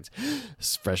season tickets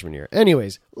freshman year.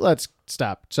 Anyways, let's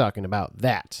stop talking about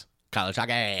that. College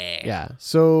hockey. Yeah.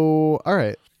 So, all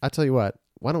right. I'll tell you what.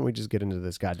 Why don't we just get into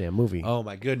this goddamn movie? Oh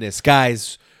my goodness,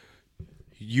 guys!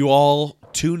 You all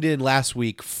tuned in last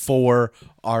week for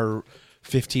our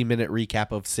 15-minute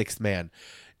recap of Sixth Man,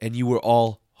 and you were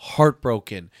all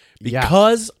heartbroken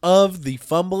because of the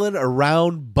fumbling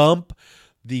around bump.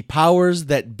 The powers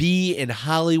that be in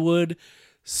Hollywood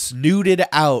snooted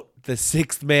out the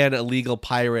Sixth Man illegal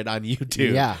pirate on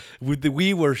YouTube. Yeah.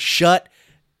 We were shut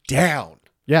down.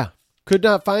 Yeah. Could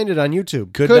not find it on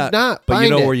YouTube. Could not but find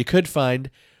you know it. where you could find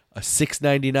a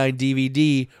 $6.99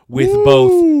 DVD with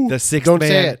both the Sixth Don't Man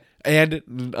say it. and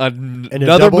a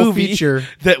another double movie feature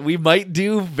that we might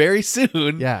do very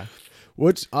soon. Yeah.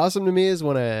 What's awesome to me is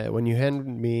when you handed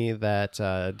me that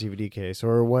DVD case,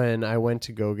 or when I went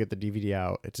to go get the DVD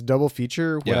out, it's a double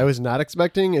feature. What I was not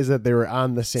expecting is that they were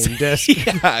on the same disc.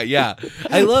 yeah.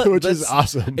 I love which is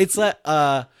awesome. It's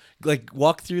like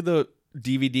walk through the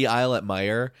DVD aisle at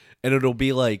Meijer, and it'll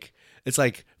be like it's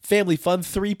like Family Fun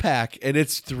 3-pack, and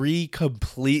it's 3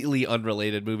 completely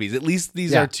unrelated movies. At least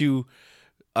these are two.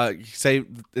 Say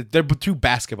they're 2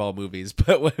 basketball movies,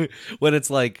 but when it's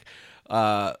like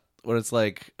I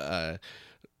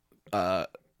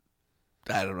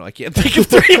don't know. I can't think of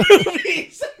 3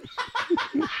 movies.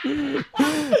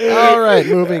 All right,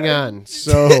 moving on.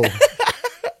 So,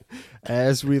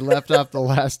 as we left off the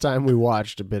last time we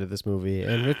watched a bit of this movie,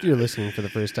 and if you're listening for the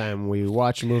first time, we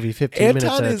watch a movie 15 minutes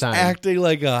at a time. Anton is acting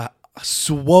like a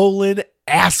swollen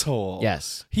asshole.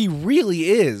 Yes. He really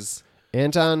is.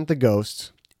 Anton, the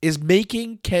ghost, is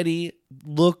making Kenny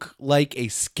look like a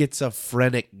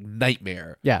schizophrenic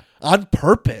nightmare. Yeah. On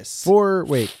purpose.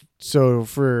 So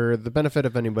for the benefit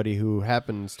of anybody who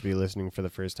happens to be listening for the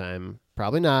first time,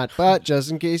 probably not, but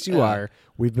just in case you are,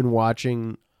 we've been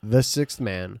watching The Sixth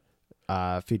Man,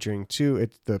 featuring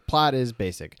the plot is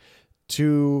basic.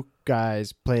 2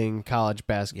 guys playing college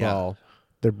basketball. Yeah.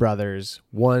 They're brothers.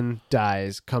 One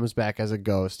dies, comes back as a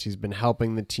ghost. He's been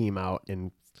helping the team out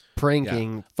and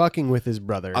pranking, fucking with his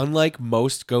brother. Unlike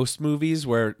most ghost movies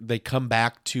where they come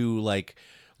back to like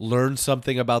learn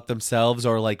something about themselves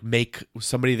or like make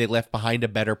somebody they left behind a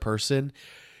better person,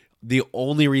 the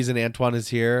only reason Anton is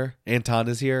here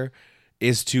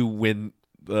is to win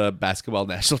the basketball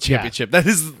national championship. That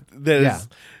is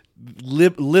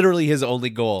literally his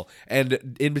only goal.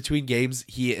 And in between games,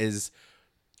 he is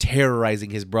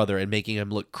terrorizing his brother and making him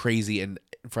look crazy in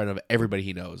front of everybody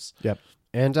he knows. Yep.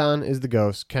 Anton is the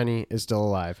ghost. Kenny is still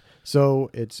alive. So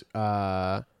it's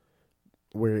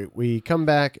we come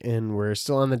back and we're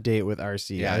still on the date with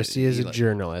RC. Yeah, RC is a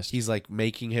journalist. He's like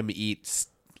making him eat,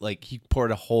 like he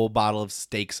poured a whole bottle of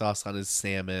steak sauce on his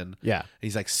salmon. Yeah.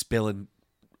 He's like spilling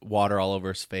water all over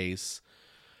his face.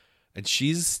 And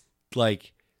she's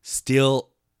like still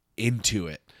into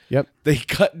it. Yep. They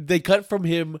cut from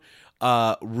him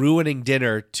ruining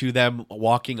dinner to them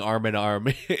walking arm in arm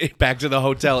back to the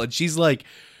hotel, and she's like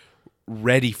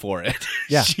ready for it.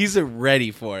 Yeah. She's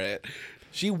ready for it.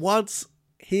 She wants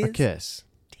his a kiss.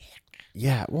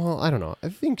 Yeah, well, I don't know. I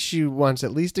think she wants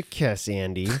at least a kiss,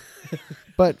 Andy.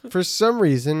 But for some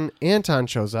reason, Anton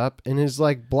shows up and is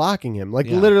like blocking him, like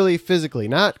literally physically,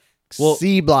 not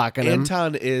C blocking him.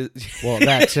 Anton is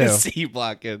that too. C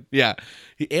blocking. Yeah.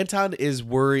 Anton is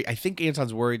worried. I think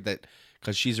Anton's worried that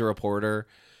because she's a reporter,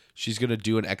 she's gonna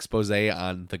do an expose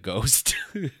on the ghost.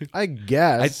 I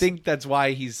guess. I think that's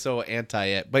why he's so anti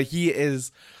it. But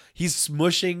he's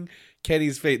smushing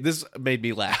Kenny's face. This made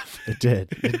me laugh. it did.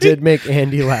 It did make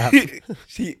Andy laugh.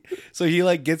 So he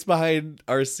like gets behind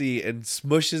RC and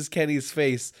smushes Kenny's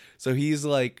face. So he's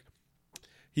like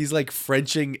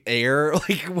Frenching air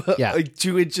like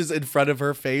 2 inches in front of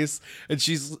her face, and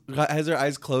she's has her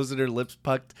eyes closed and her lips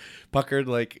puckered,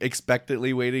 like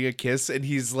expectantly waiting a kiss, and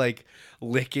he's like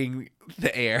licking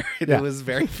the air. And it was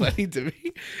very funny to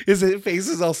me. His face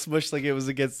is all smushed like it was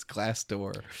against glass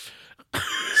door.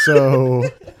 So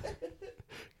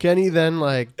Kenny then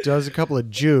like does a couple of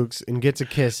jukes and gets a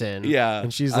kiss in. Yeah.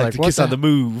 And she's I like like, to "What's kiss on the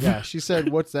move." Yeah, she said,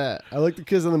 "What's that?" "I like the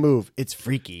kiss on the move. It's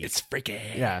freaky." It's freaky.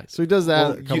 Yeah. So he does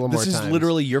that a couple more times. This is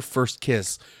literally your first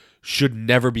kiss. Should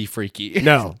never be freaky.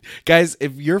 No. Guys,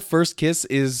 if your first kiss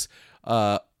is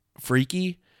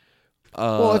freaky,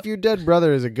 well, if your dead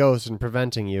brother is a ghost and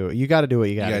preventing you, you got to do what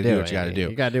you got to do. what you gotta do.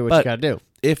 You got to do what you got to do.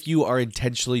 if you are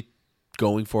intentionally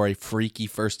going for a freaky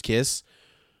first kiss,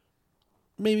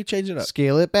 maybe change it up.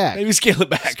 Scale it back. Maybe scale it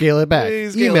back. Scale it back. Maybe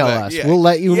scale Email it back. us. Yeah. We'll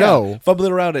let you know.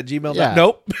 Fumbling around at gmail. Yeah.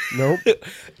 Nope. Nope.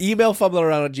 Email fumbling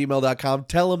around at gmail.com.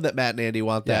 Tell them that Matt and Andy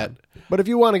want that. But if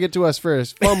you want to get to us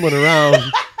first, fumbling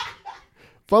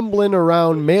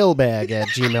around mailbag at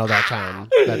gmail.com.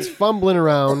 That's fumbling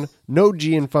around. No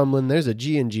G in fumbling. There's a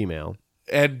G in Gmail.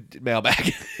 And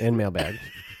mailbag. And mailbag.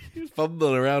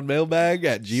 Fumbling around mailbag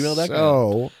at gmail.com.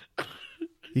 So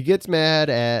he gets mad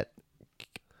at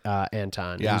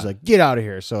Anton. Yeah. He's like, get out of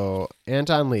here. So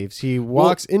Anton leaves. He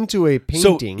walks into a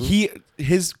painting. So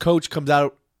his coach comes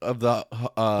out of the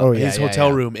his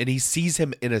hotel room and he sees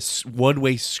him in a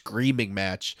one-way screaming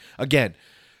match. Again,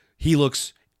 he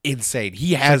looks insane.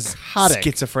 He has Psychotic.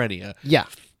 schizophrenia. Yeah.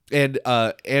 And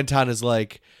Anton is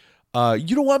like,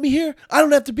 you don't want me here? I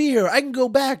don't have to be here. I can go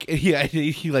back. And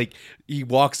he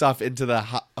walks off into the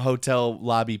hotel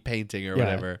lobby painting or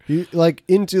whatever. He, like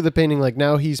into the painting, like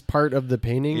now he's part of the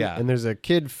painting. Yeah. And there's a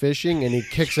kid fishing and he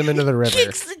kicks him into the river.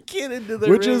 Kicks the kid into the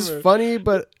river. Which is funny,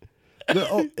 but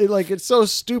it's so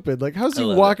stupid. Like, how's he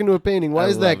walk into a painting? Why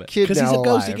is that kid now because he's a ghost,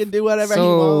 alive? he can do whatever he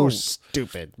So wants.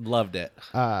 stupid. Loved it.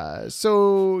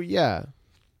 So yeah.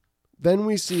 Then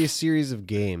we see a series of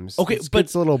games. Okay, It but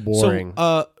gets a little boring.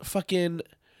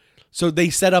 So they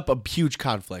set up a huge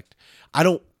conflict. I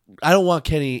don't want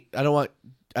Kenny. I don't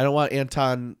want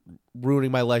Anton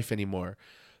ruining my life anymore.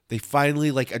 They finally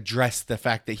address the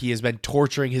fact that he has been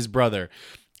torturing his brother.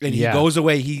 And he goes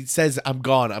away. He says, "I'm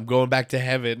gone. I'm going back to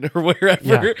heaven or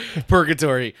wherever,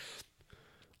 purgatory."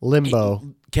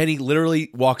 Limbo. Kenny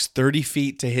literally walks 30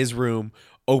 feet to his room,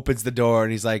 opens the door,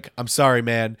 and he's like, "I'm sorry,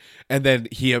 man." And then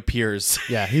he appears.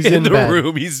 Yeah, he's in the bed.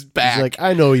 room. He's back. He's like,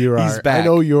 I know you are. He's back. I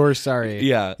know you're sorry.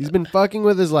 Yeah. He's been fucking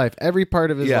with his life, every part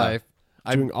of his life,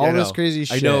 doing all this crazy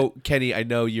shit. I know, Kenny, I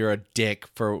know you're a dick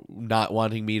for not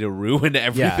wanting me to ruin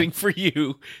everything for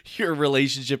you, your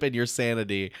relationship and your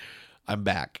sanity. I'm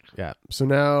back. Yeah. So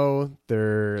now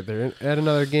they're at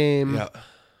another game.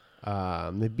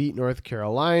 Yeah. They beat North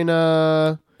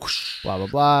Carolina. Blah blah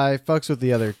blah. Fucks with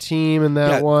the other team in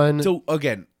that one. So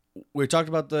again, we talked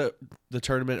about the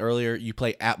tournament earlier. You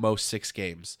play at most 6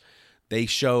 games. They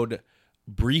showed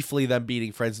briefly them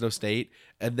beating Fresno State,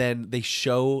 and then they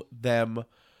show them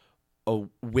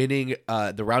winning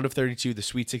the round of 32, the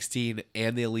Sweet 16,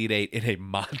 and the Elite 8 in a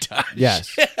montage.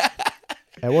 Yes.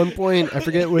 At one point, I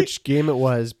forget which game it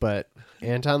was, but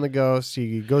Anton the Ghost,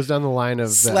 he goes down the line of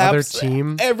the other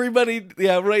team. Everybody,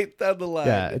 right down the line.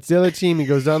 Yeah, it's the other team. He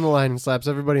goes down the line and slaps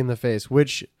everybody in the face,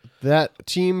 which that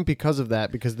team, because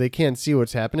they can't see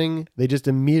what's happening, they just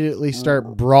immediately start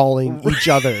brawling each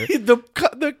other.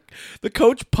 The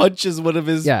coach punches one of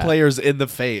his players in the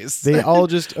face. They all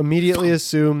just immediately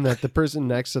assume that the person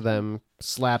next to them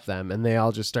slapped them, and they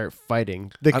all just start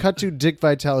fighting. They cut to Dick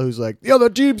Vitale, who's like, the other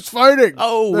team's fighting.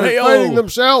 They're fighting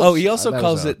themselves. Oh, he also That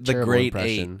calls was a it the terrible Great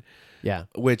impression. 8. Yeah.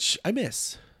 Which I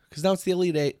miss, because now it's the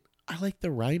Elite 8. I like the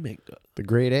rhyming. The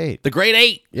Great 8. The Great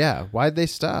 8. Yeah. Why'd they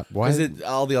stop? Why? Because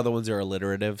all the other ones are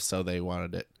alliterative, so they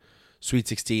wanted it. Sweet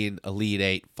 16, Elite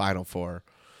 8, Final 4.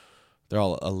 They're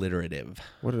all alliterative.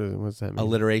 What's that mean?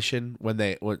 Alliteration, when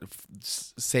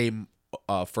same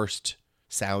first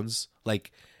sounds,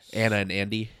 like Anna and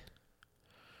Andy.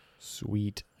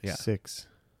 Sweet 6.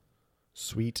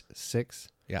 Sweet 6?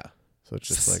 Yeah. So it's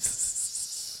just like,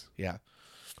 yeah.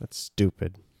 that's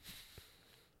stupid.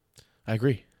 I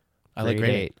agree. I like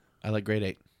Grade 8. I like Grade 8.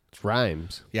 It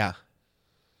rhymes. Yeah.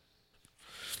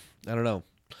 I don't know.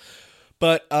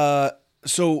 But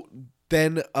so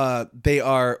then they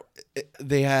are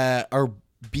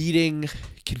beating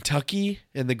Kentucky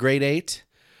in the Grade 8,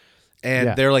 and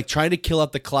Yeah. they're like trying to kill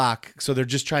out the clock. So they're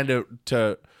just trying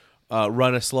to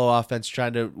run a slow offense,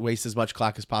 trying to waste as much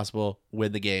clock as possible,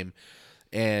 win the game.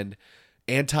 And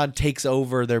Anton takes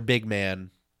over their big man,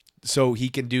 so he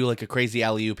can do like a crazy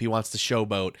alley oop. He wants to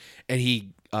showboat, and he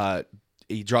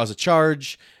draws a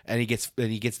charge, and he gets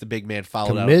the big man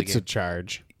fouled out of the Commits game. a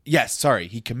charge. Yes, sorry,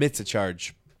 he commits a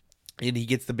charge, and he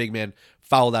gets the big man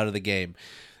fouled out of the game.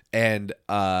 And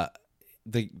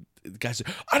the guy said,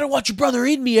 "I don't want your brother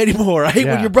in me anymore. I hate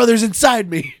when Yeah. your brother's inside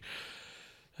me."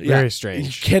 Very You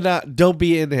strange. don't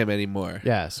be in him anymore.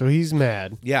 Yeah, so he's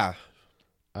mad. Yeah.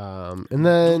 And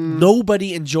then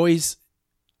Nobody enjoys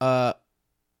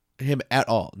him at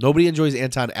all. Nobody enjoys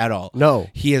Anton at all. no,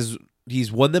 He's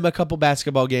won them a couple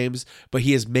basketball games, but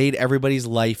he has made everybody's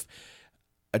life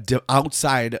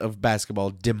outside of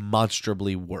basketball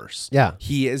demonstrably worse. yeah,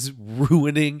 He is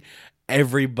ruining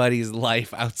everybody's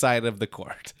life outside of the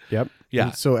court. yep, Yeah.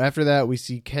 And so after that, we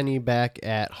see Kenny back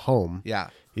at home. Yeah.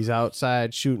 He's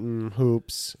outside shooting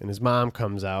hoops, and his mom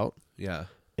comes out, Yeah.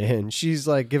 and she's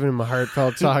like giving him a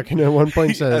heartfelt talk, and at one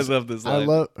point says, I love this I line.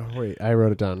 love. Oh, wait, I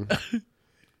wrote it down.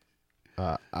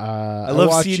 I love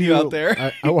watch seeing you out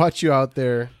there. I watch you out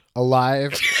there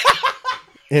alive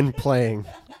and playing.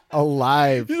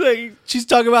 Alive. She's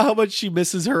talking about how much she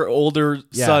misses her older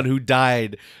Yeah. son who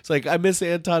died. It's like, I miss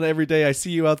Anton every day. I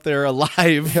see you out there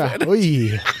alive. Yeah.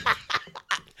 Oy.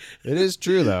 It is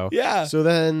true though. Yeah. So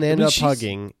then they end mean, up she's-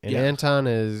 hugging, and yeah. Anton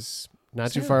is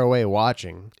not too Sad. far away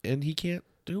watching. And he can't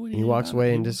do anything. He walks about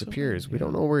away it. and He walks disappears. away. We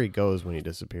don't know where he goes when he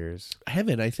disappears.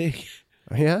 Heaven, I think.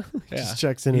 Oh, yeah? Yeah. Just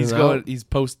checks in He's and going. out. He's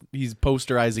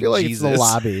posterizing I feel like Jesus. it's the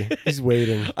lobby. He's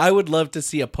waiting. I would love to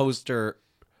see a poster,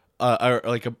 or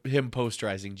like him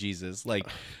posterizing Jesus, like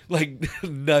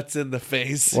nuts in the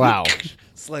face. Wow.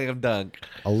 Slam dunk.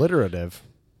 Alliterative.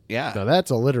 Yeah. No, that's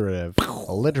alliterative.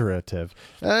 Alliterative.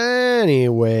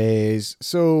 Anyways,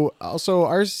 so also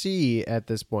RC at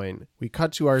this point, we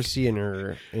cut to RC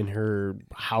in her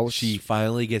house. She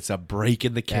finally gets a break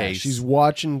in the Yeah, case. she's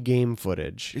watching game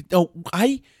footage. Oh,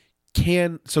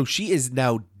 so she is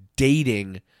now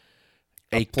dating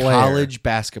a player. college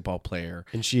basketball player.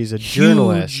 And she's a Huge-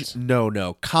 journalist.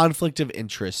 No. Conflict of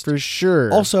interest. For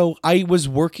sure. Also, I was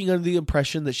working under the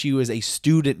impression that she was a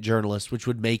student journalist, which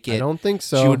would make it. I don't think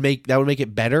so. That would make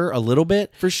it better a little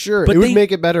bit. For sure. But It would they-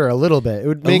 make it better a little bit. It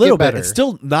would A make little it better. bit. It's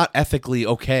still not ethically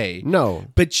okay. No.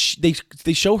 But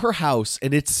they show her house,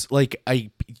 and it's like a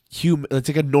human. It's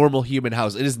like a normal human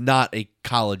house. It is not a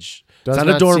college. Does it's not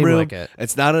a not dorm seem room. like it.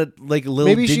 It's not a little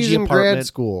Maybe dingy she's in apartment. grad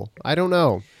school. I don't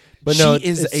know. But no, she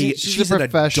is she's a an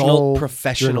professional adult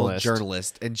professional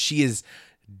journalist, and she is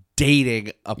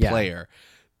dating a Yeah. player.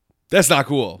 That's not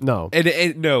cool. No.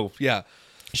 and no, yeah,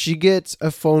 She gets a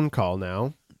phone call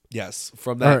now. yes,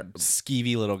 from that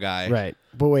skeevy little guy. Right.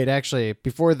 But wait, actually,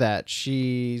 before that,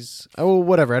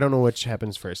 whatever. I don't know which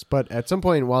happens first. But at some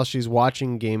point while she's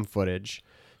watching game footage,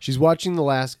 she's watching the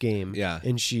last game. Yeah.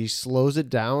 And she slows it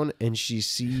down and she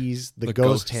sees the, The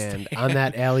ghost ghost hand hand. on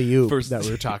that alley-oop First- that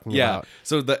we were talking Yeah. about.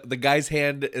 So the guy's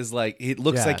hand is like it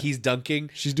looks Yeah. like he's dunking.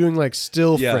 She's doing like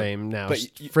still Yeah. frame now. But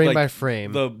Frame like, by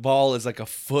frame. The ball is like a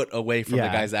foot away from Yeah.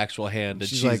 the guy's actual hand, and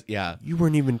she's like, yeah. you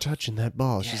weren't even touching that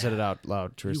ball. She said it out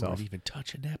loud to You herself. weren't even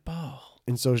touching that ball.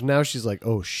 And so now she's like,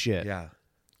 oh shit. Yeah.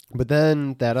 But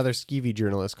then that other skeevy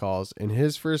journalist calls, and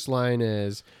his first line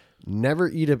is, "Never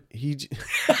eat a."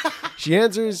 She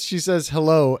answers. She says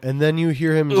hello, and then you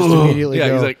hear him just immediately Yeah,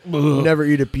 go, he's like, "Ugh." "Never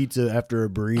eat a pizza after a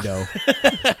burrito."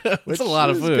 That's a lot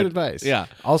of is food. Good advice. Yeah.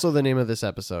 Also, the name of this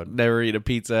episode. Never eat a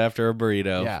pizza after a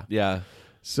burrito. Yeah. Yeah.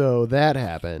 So that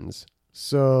happens.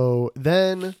 So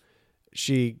then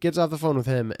she gets off the phone with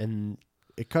him, and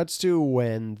it cuts to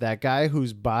when that guy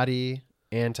whose body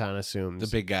Anton assumes, The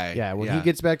big guy. yeah, when he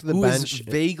gets back to the Who is bench,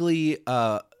 vaguely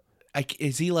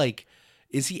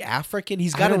is he African?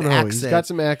 He's I got don't an know. accent. He's got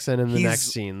some accent in the He's- next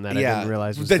scene that I didn't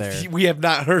realize was that there. we have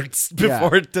not heard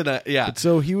before tonight. Yeah. But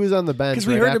so he was on the bench Because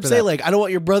we right heard him after say that. like, "I don't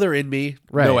want your brother in me."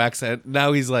 Right. No accent.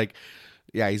 Now he's like,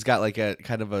 yeah, he's got like a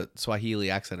kind of a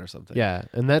Swahili accent or something. Yeah,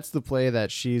 and that's the play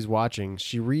that she's watching.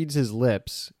 She reads his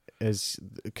lips as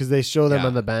because they show them Yeah.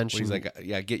 on the bench. When he's and- like,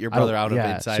 "Yeah, get your brother out of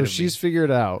inside so of she's me."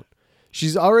 figured it out.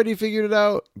 She's already figured it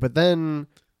out, but then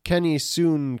Kenny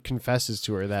soon confesses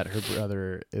to her that her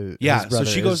brother is Yeah, his brother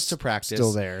so she is goes to practice.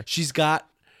 still there. She's got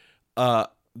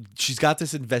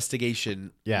this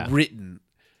investigation Yeah. written.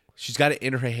 She's got it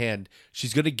in her hand.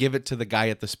 She's gonna give it to the guy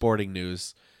at the Sporting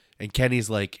News, and Kenny's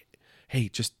like, "Hey,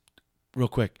 just real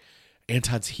quick,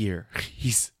 Anton's here.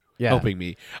 He's Yeah. helping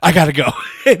me. I gotta go,"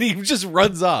 and he just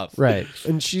runs off. Right,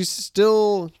 and she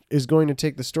still is going to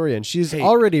take the story, and she's Hey,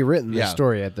 already written the yeah.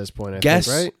 story at this point. I Guess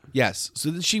think, right? Yes. So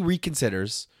then she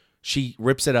reconsiders. She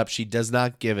rips it up. She does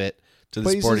not give it to the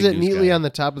Places sporting it news neatly guy. on the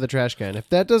top of the trash can. If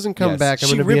that doesn't come Yes. back, I'm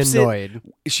She going to be rips it- annoyed.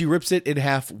 She rips it in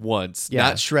half once, Yeah.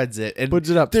 not shreds it, and Puts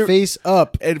it up there- face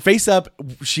up. and face up.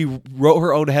 She wrote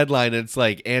her own headline, and it's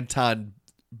like Anton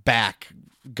back,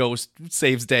 ghost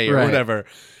saves day or Right. whatever.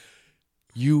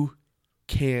 You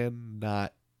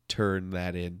cannot turn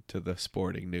that into the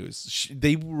sporting news.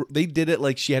 They did it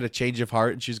like she had a change of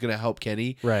heart and she was going to help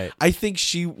Kenny. Right. I think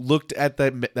she looked at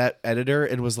that editor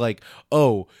and was like,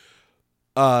 "Oh,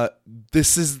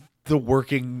 this is the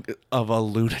working of a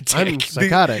lunatic. I'm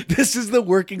psychotic." This is the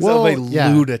workings Well, of a yeah.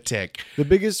 lunatic." The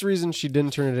biggest reason she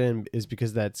didn't turn it in is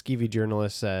because that skeevy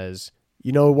journalist says,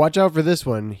 you know, watch out for this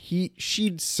one.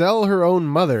 She'd sell her own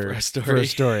mother For a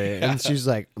story. Yeah. And she's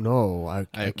like, no, I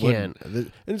I can't.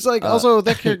 And it's like, also,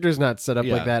 that character's not set up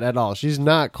Yeah. like that at all. She's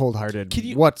not cold-hearted Can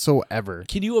you- whatsoever.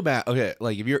 Can you imagine? Okay,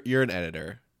 like if you're an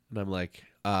editor, and I'm like,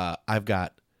 I've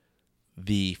got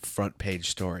the front page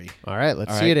story. All right,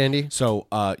 let's All see right. it, Andy. So,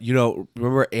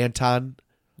 remember Anton?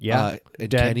 Yeah. And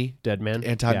dead, Kenny? Dead man.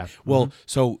 Anton. Yeah. Well,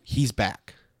 so he's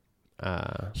back.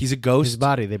 He's a ghost. His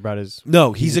body, they brought his...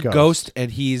 No, he's a ghost. ghost,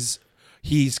 and he's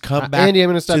come back. Andy, I'm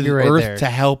gonna stop to you right Earth there. to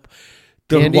help.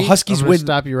 The Andy, Huskies I'm gonna win.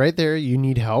 stop you right there. You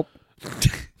need help.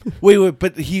 Wait,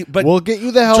 but We'll get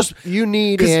you the help just- you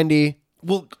need, 'cause- Andy.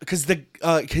 well, because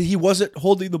he wasn't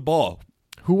holding the ball.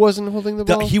 Who wasn't holding the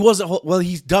ball? He wasn't.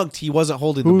 He's dunked. He wasn't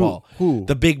holding the ball. Who?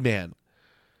 The big man.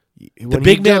 The When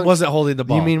big he man dunked- wasn't holding the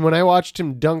ball. You mean when I watched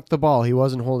him dunk the ball, he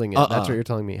wasn't holding it? That's what you're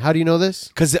telling me. How do you know this?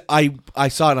 Because I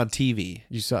saw it on TV.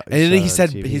 You saw. And then saw he it said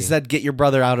on TV. he said, "Get your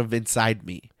brother out of inside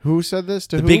me." Who said this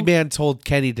to The who? big man told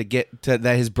Kenny to get to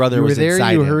that his brother You were was there?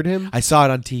 inside You him. heard him? I saw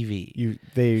it on TV.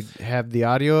 They have the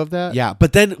audio of that. Yeah,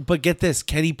 but get this,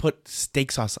 Kenny put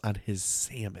steak sauce on his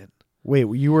salmon. Wait,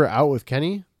 you were out with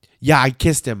Kenny? Yeah, I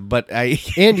kissed him, but I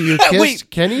Andy, you kissed Wait,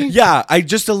 Kenny? Yeah, I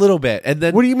just a little bit, and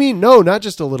then What do you mean? No, not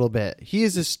just a little bit. He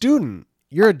is a student.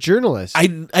 You're a journalist.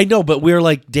 I know, but we're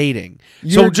like dating.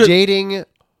 You're so dating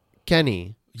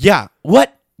Kenny. yeah,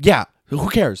 what? Yeah, who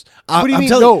cares? What do you I'm mean?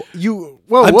 telling- No, you.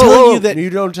 Whoa, I'm whoa, telling whoa. you that- You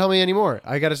don't tell me anymore.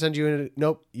 I got to send you in.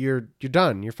 Nope. You're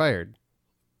done. You're fired.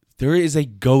 There is a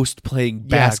ghost playing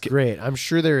Yeah, basket. great. I'm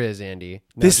sure there is, Andy.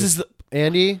 No, This just- is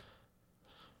Andy.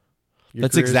 Your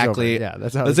that's career's exactly over. Yeah.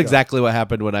 That's how. that's it goes. exactly what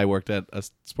happened when I worked at a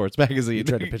sports magazine. You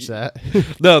tried to pitch that.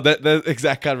 No, that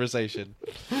exact conversation.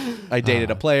 I dated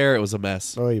a player. It was a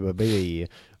mess. Oh, yeah, baby.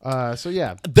 So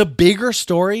yeah, The bigger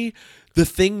story, the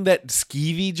thing that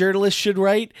skeevy journalists should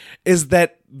write is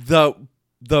that the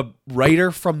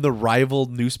writer from the rival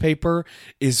newspaper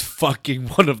is fucking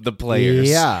one of the players.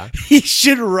 Yeah. He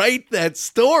should write that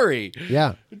story.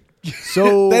 yeah.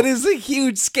 So That is a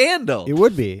huge scandal. it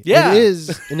would be. Yeah. It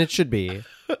is, and it should be.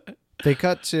 They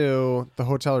cut to the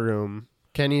hotel room,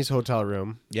 Kenny's hotel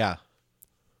room. Yeah.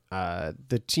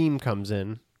 The team comes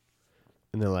in,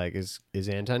 and they're like, "Is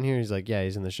Anton here?" He's like, "Yeah,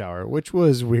 he's in the shower," which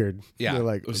was weird. Yeah. They're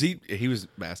like, was he was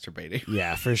masturbating.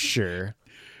 "Yeah, for sure."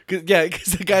 Yeah,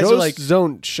 because the guys Ghosts are like,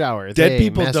 don't shower. dead They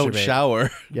people don't masturbate. shower.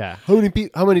 Yeah.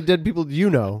 How many dead people do you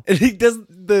know? And he does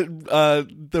the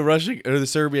Russian or the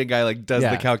Serbian guy like does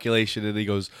Yeah. the calculation and he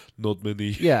goes, not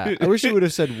many. Yeah. I wish you would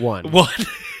have said one. One.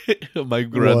 My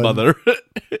grandmother.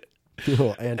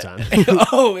 Oh, Anton.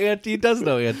 Oh, he does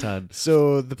know Anton.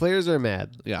 So the players are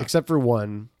mad. Yeah. Except for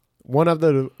one. One out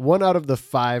of the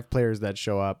 5 players that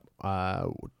show up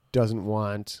doesn't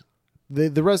want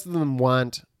the rest of them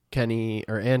want Kenny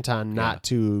or Anton not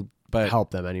to But-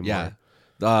 help them anymore.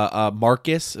 Yeah.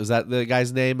 Marcus, is that the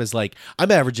guy's name? Is like, I'm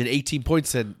averaging 18 points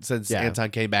since Yeah. Anton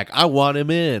came back. I want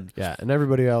him in. Yeah, and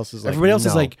everybody else is like, Everybody else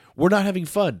is no. like, we're not having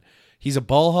fun. He's a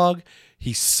ball hog.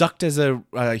 He sucked as a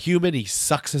human. He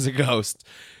sucks as a ghost.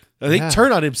 They Yeah.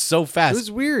 turn on him so fast. It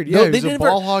was weird. Yeah, he was a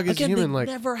ball hog as a again, human. They Like,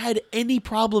 never had any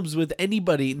problems with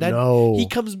anybody. Then No. he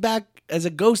comes back as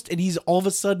a ghost, and he's all of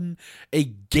a sudden a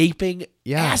gaping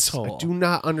yes, asshole. I do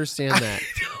not understand that.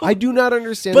 I do not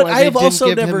understand. but why I they have didn't also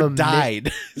give him never a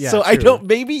died, Yeah, so I true. don't.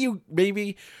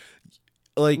 Maybe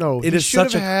like No, it he is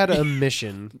should such have a had a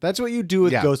mission. That's what you do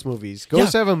with Yeah. ghost movies.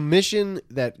 Ghosts Yeah. have a mission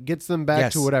that gets them back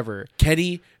Yes. to whatever.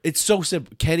 Kenny. It's so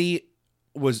simple. Kenny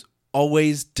was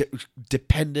always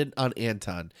dependent on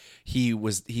Anton.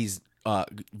 He's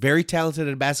very talented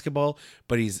in basketball,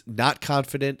 but he's not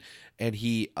confident, and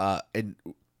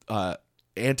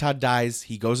Anton dies.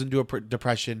 He goes into a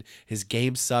depression. His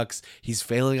game sucks. He's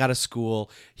failing out of school.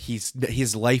 His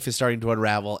life is starting to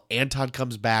unravel. Anton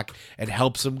comes back and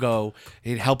helps him go.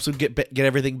 It helps him get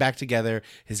everything back together.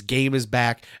 His game is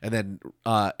back, and then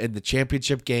in the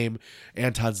championship game,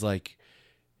 Anton's like,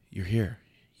 "You're here.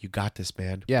 You got this,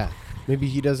 man. Yeah, maybe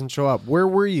he doesn't show up. Where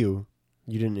were you?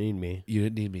 You didn't need me. You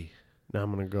didn't need me. Now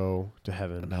I'm gonna go to And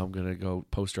heaven. now I'm gonna go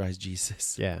posterize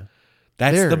Jesus. Yeah.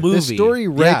 That's There, the movie. The story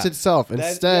writes Yeah. itself. That-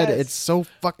 Instead, yes. it's so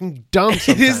fucking dumb It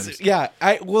sometimes. is. Yeah.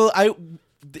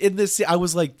 In this, I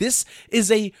was like, this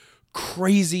is a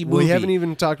crazy movie. We haven't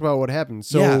even talked about what happened.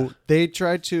 So Yeah.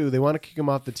 they want to kick him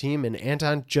off the team, and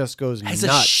Anton just goes Has a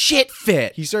nuts. shit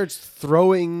fit. He starts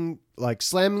throwing, like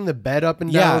slamming the bed up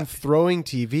and Yeah. down, throwing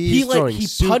TVs, He throwing he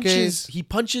suitcase.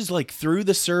 punches like through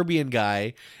the Serbian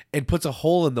guy and puts a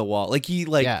hole in the wall. Like he's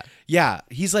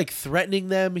like threatening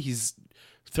them. He's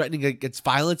threatening against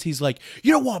violence. He's like,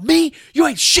 you don't want me? You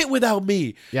ain't shit without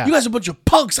me. Yeah. You guys are a bunch of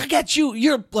punks. I got you.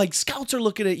 You're like, scouts are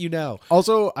looking at you now.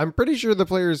 Also, I'm pretty sure the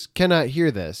players cannot hear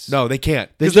this. No, they can't.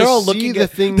 They 'Cause just they're all see looking the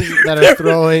at things that are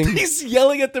throwing. He's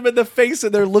yelling at them in the face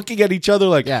and they're looking at each other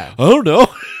like, Yeah. I don't know.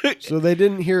 So they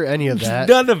didn't hear any of that.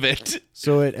 None of it.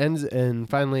 So it ends, and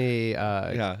finally,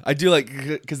 Yeah, I do like,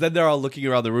 because then they're all looking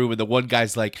around the room and the one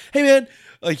guy's like, hey man,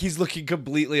 like he's looking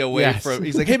completely away Yes. from,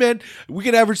 he's like, hey man, we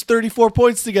can average 34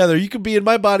 points together. You can be in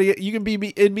my body. You can be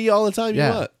in me all the time Yeah.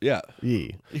 you want. Yeah.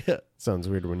 Yee. Yeah. Sounds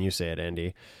weird when you say it,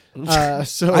 Andy.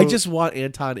 So I just want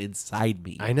Anton inside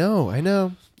me. I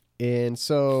know. And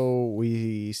so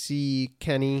we see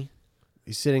Kenny.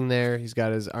 He's sitting there. He's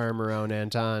got his arm around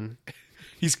Anton.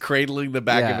 He's cradling the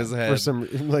back Yeah, of his head. for some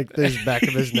like the back of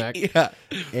his neck. Yeah.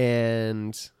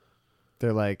 And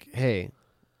they're like, "Hey,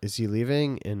 is he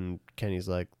leaving?" And Kenny's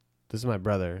like, "This is my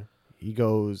brother. He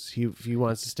goes. If he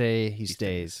wants to stay, he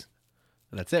stays."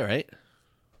 That's it, right?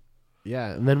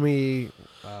 Yeah, and then we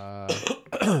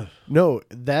no,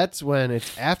 that's when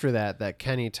it's after that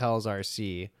Kenny tells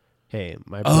RC, "Hey,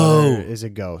 my brother is a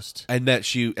ghost." And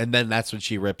then that's when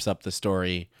she rips up the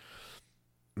story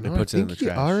and No, puts I it in think the he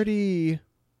trash. already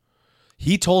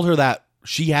He told her that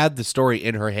she had the story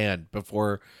in her hand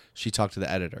before she talked to the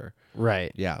editor.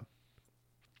 right. Yeah.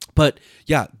 But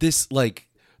yeah, this like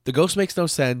the ghost makes no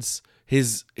sense.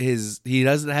 His he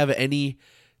doesn't have any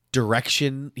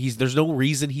direction. There's no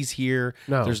reason he's here.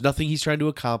 No. There's nothing he's trying to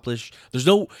accomplish. There's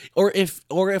no or if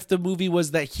the movie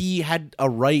was that he had a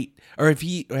right or if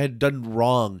he had done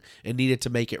wrong and needed to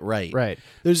make it right. Right.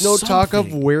 There's no talk of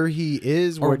Something. where he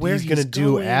is, Or what where he's going to he's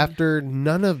do going. after.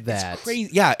 None of that. It's crazy.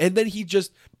 Yeah, and then he's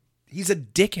a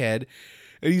dickhead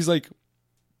and he's like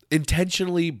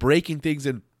intentionally breaking things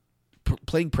and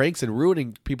playing pranks and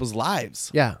ruining people's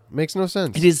lives. Yeah, makes no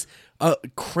sense. It is a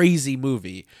crazy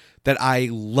movie that I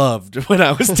loved when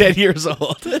I was 10 years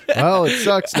old. Well, it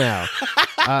sucks now.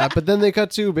 But then they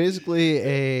cut to basically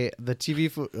the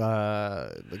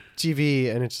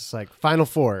TV, and it's just like Final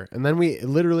Four, and then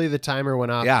the timer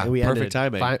went off. Yeah, and we perfect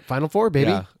ended. timing. Final Four,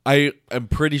 baby. Yeah. I am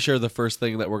pretty sure the first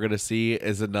thing that we're going to see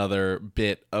is another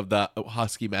bit of the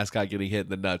Husky mascot getting hit in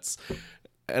the nuts.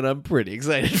 And I'm pretty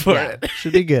excited for Yeah, it.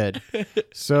 should be good.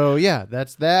 So yeah,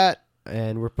 that's that,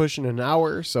 and we're pushing an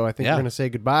hour, so I think Yeah. we're gonna say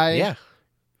goodbye. Yeah.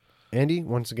 Andy,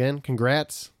 once again,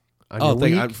 congrats on Oh,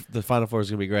 your week. the Final Four is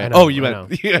going to be great. I know, Oh, you I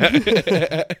meant.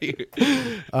 Yeah.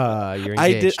 You're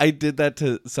engaged. I did that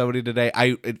to somebody today.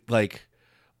 I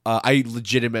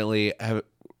legitimately have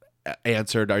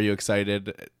answered, "Are you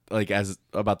excited?" Like as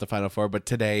about the Final Four. But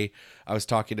today I was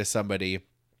talking to somebody,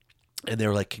 and they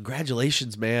were like,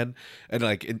 "Congratulations, man!" And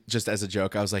like just as a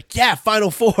joke, I was like, "Yeah,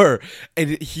 Final Four."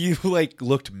 And he like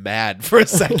looked mad for a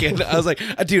second. I was like,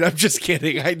 "Dude, I'm just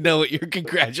kidding. I know what you're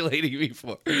congratulating me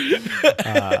for."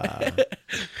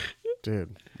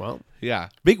 Dude. Well, Yeah,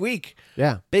 big week.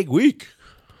 yeah. Big week.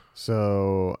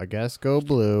 So I guess go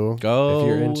blue. Go if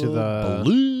you're into the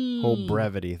blue. whole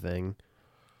brevity thing.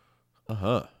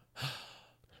 Uh-huh.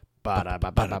 Final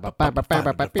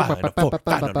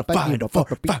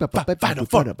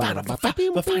Four.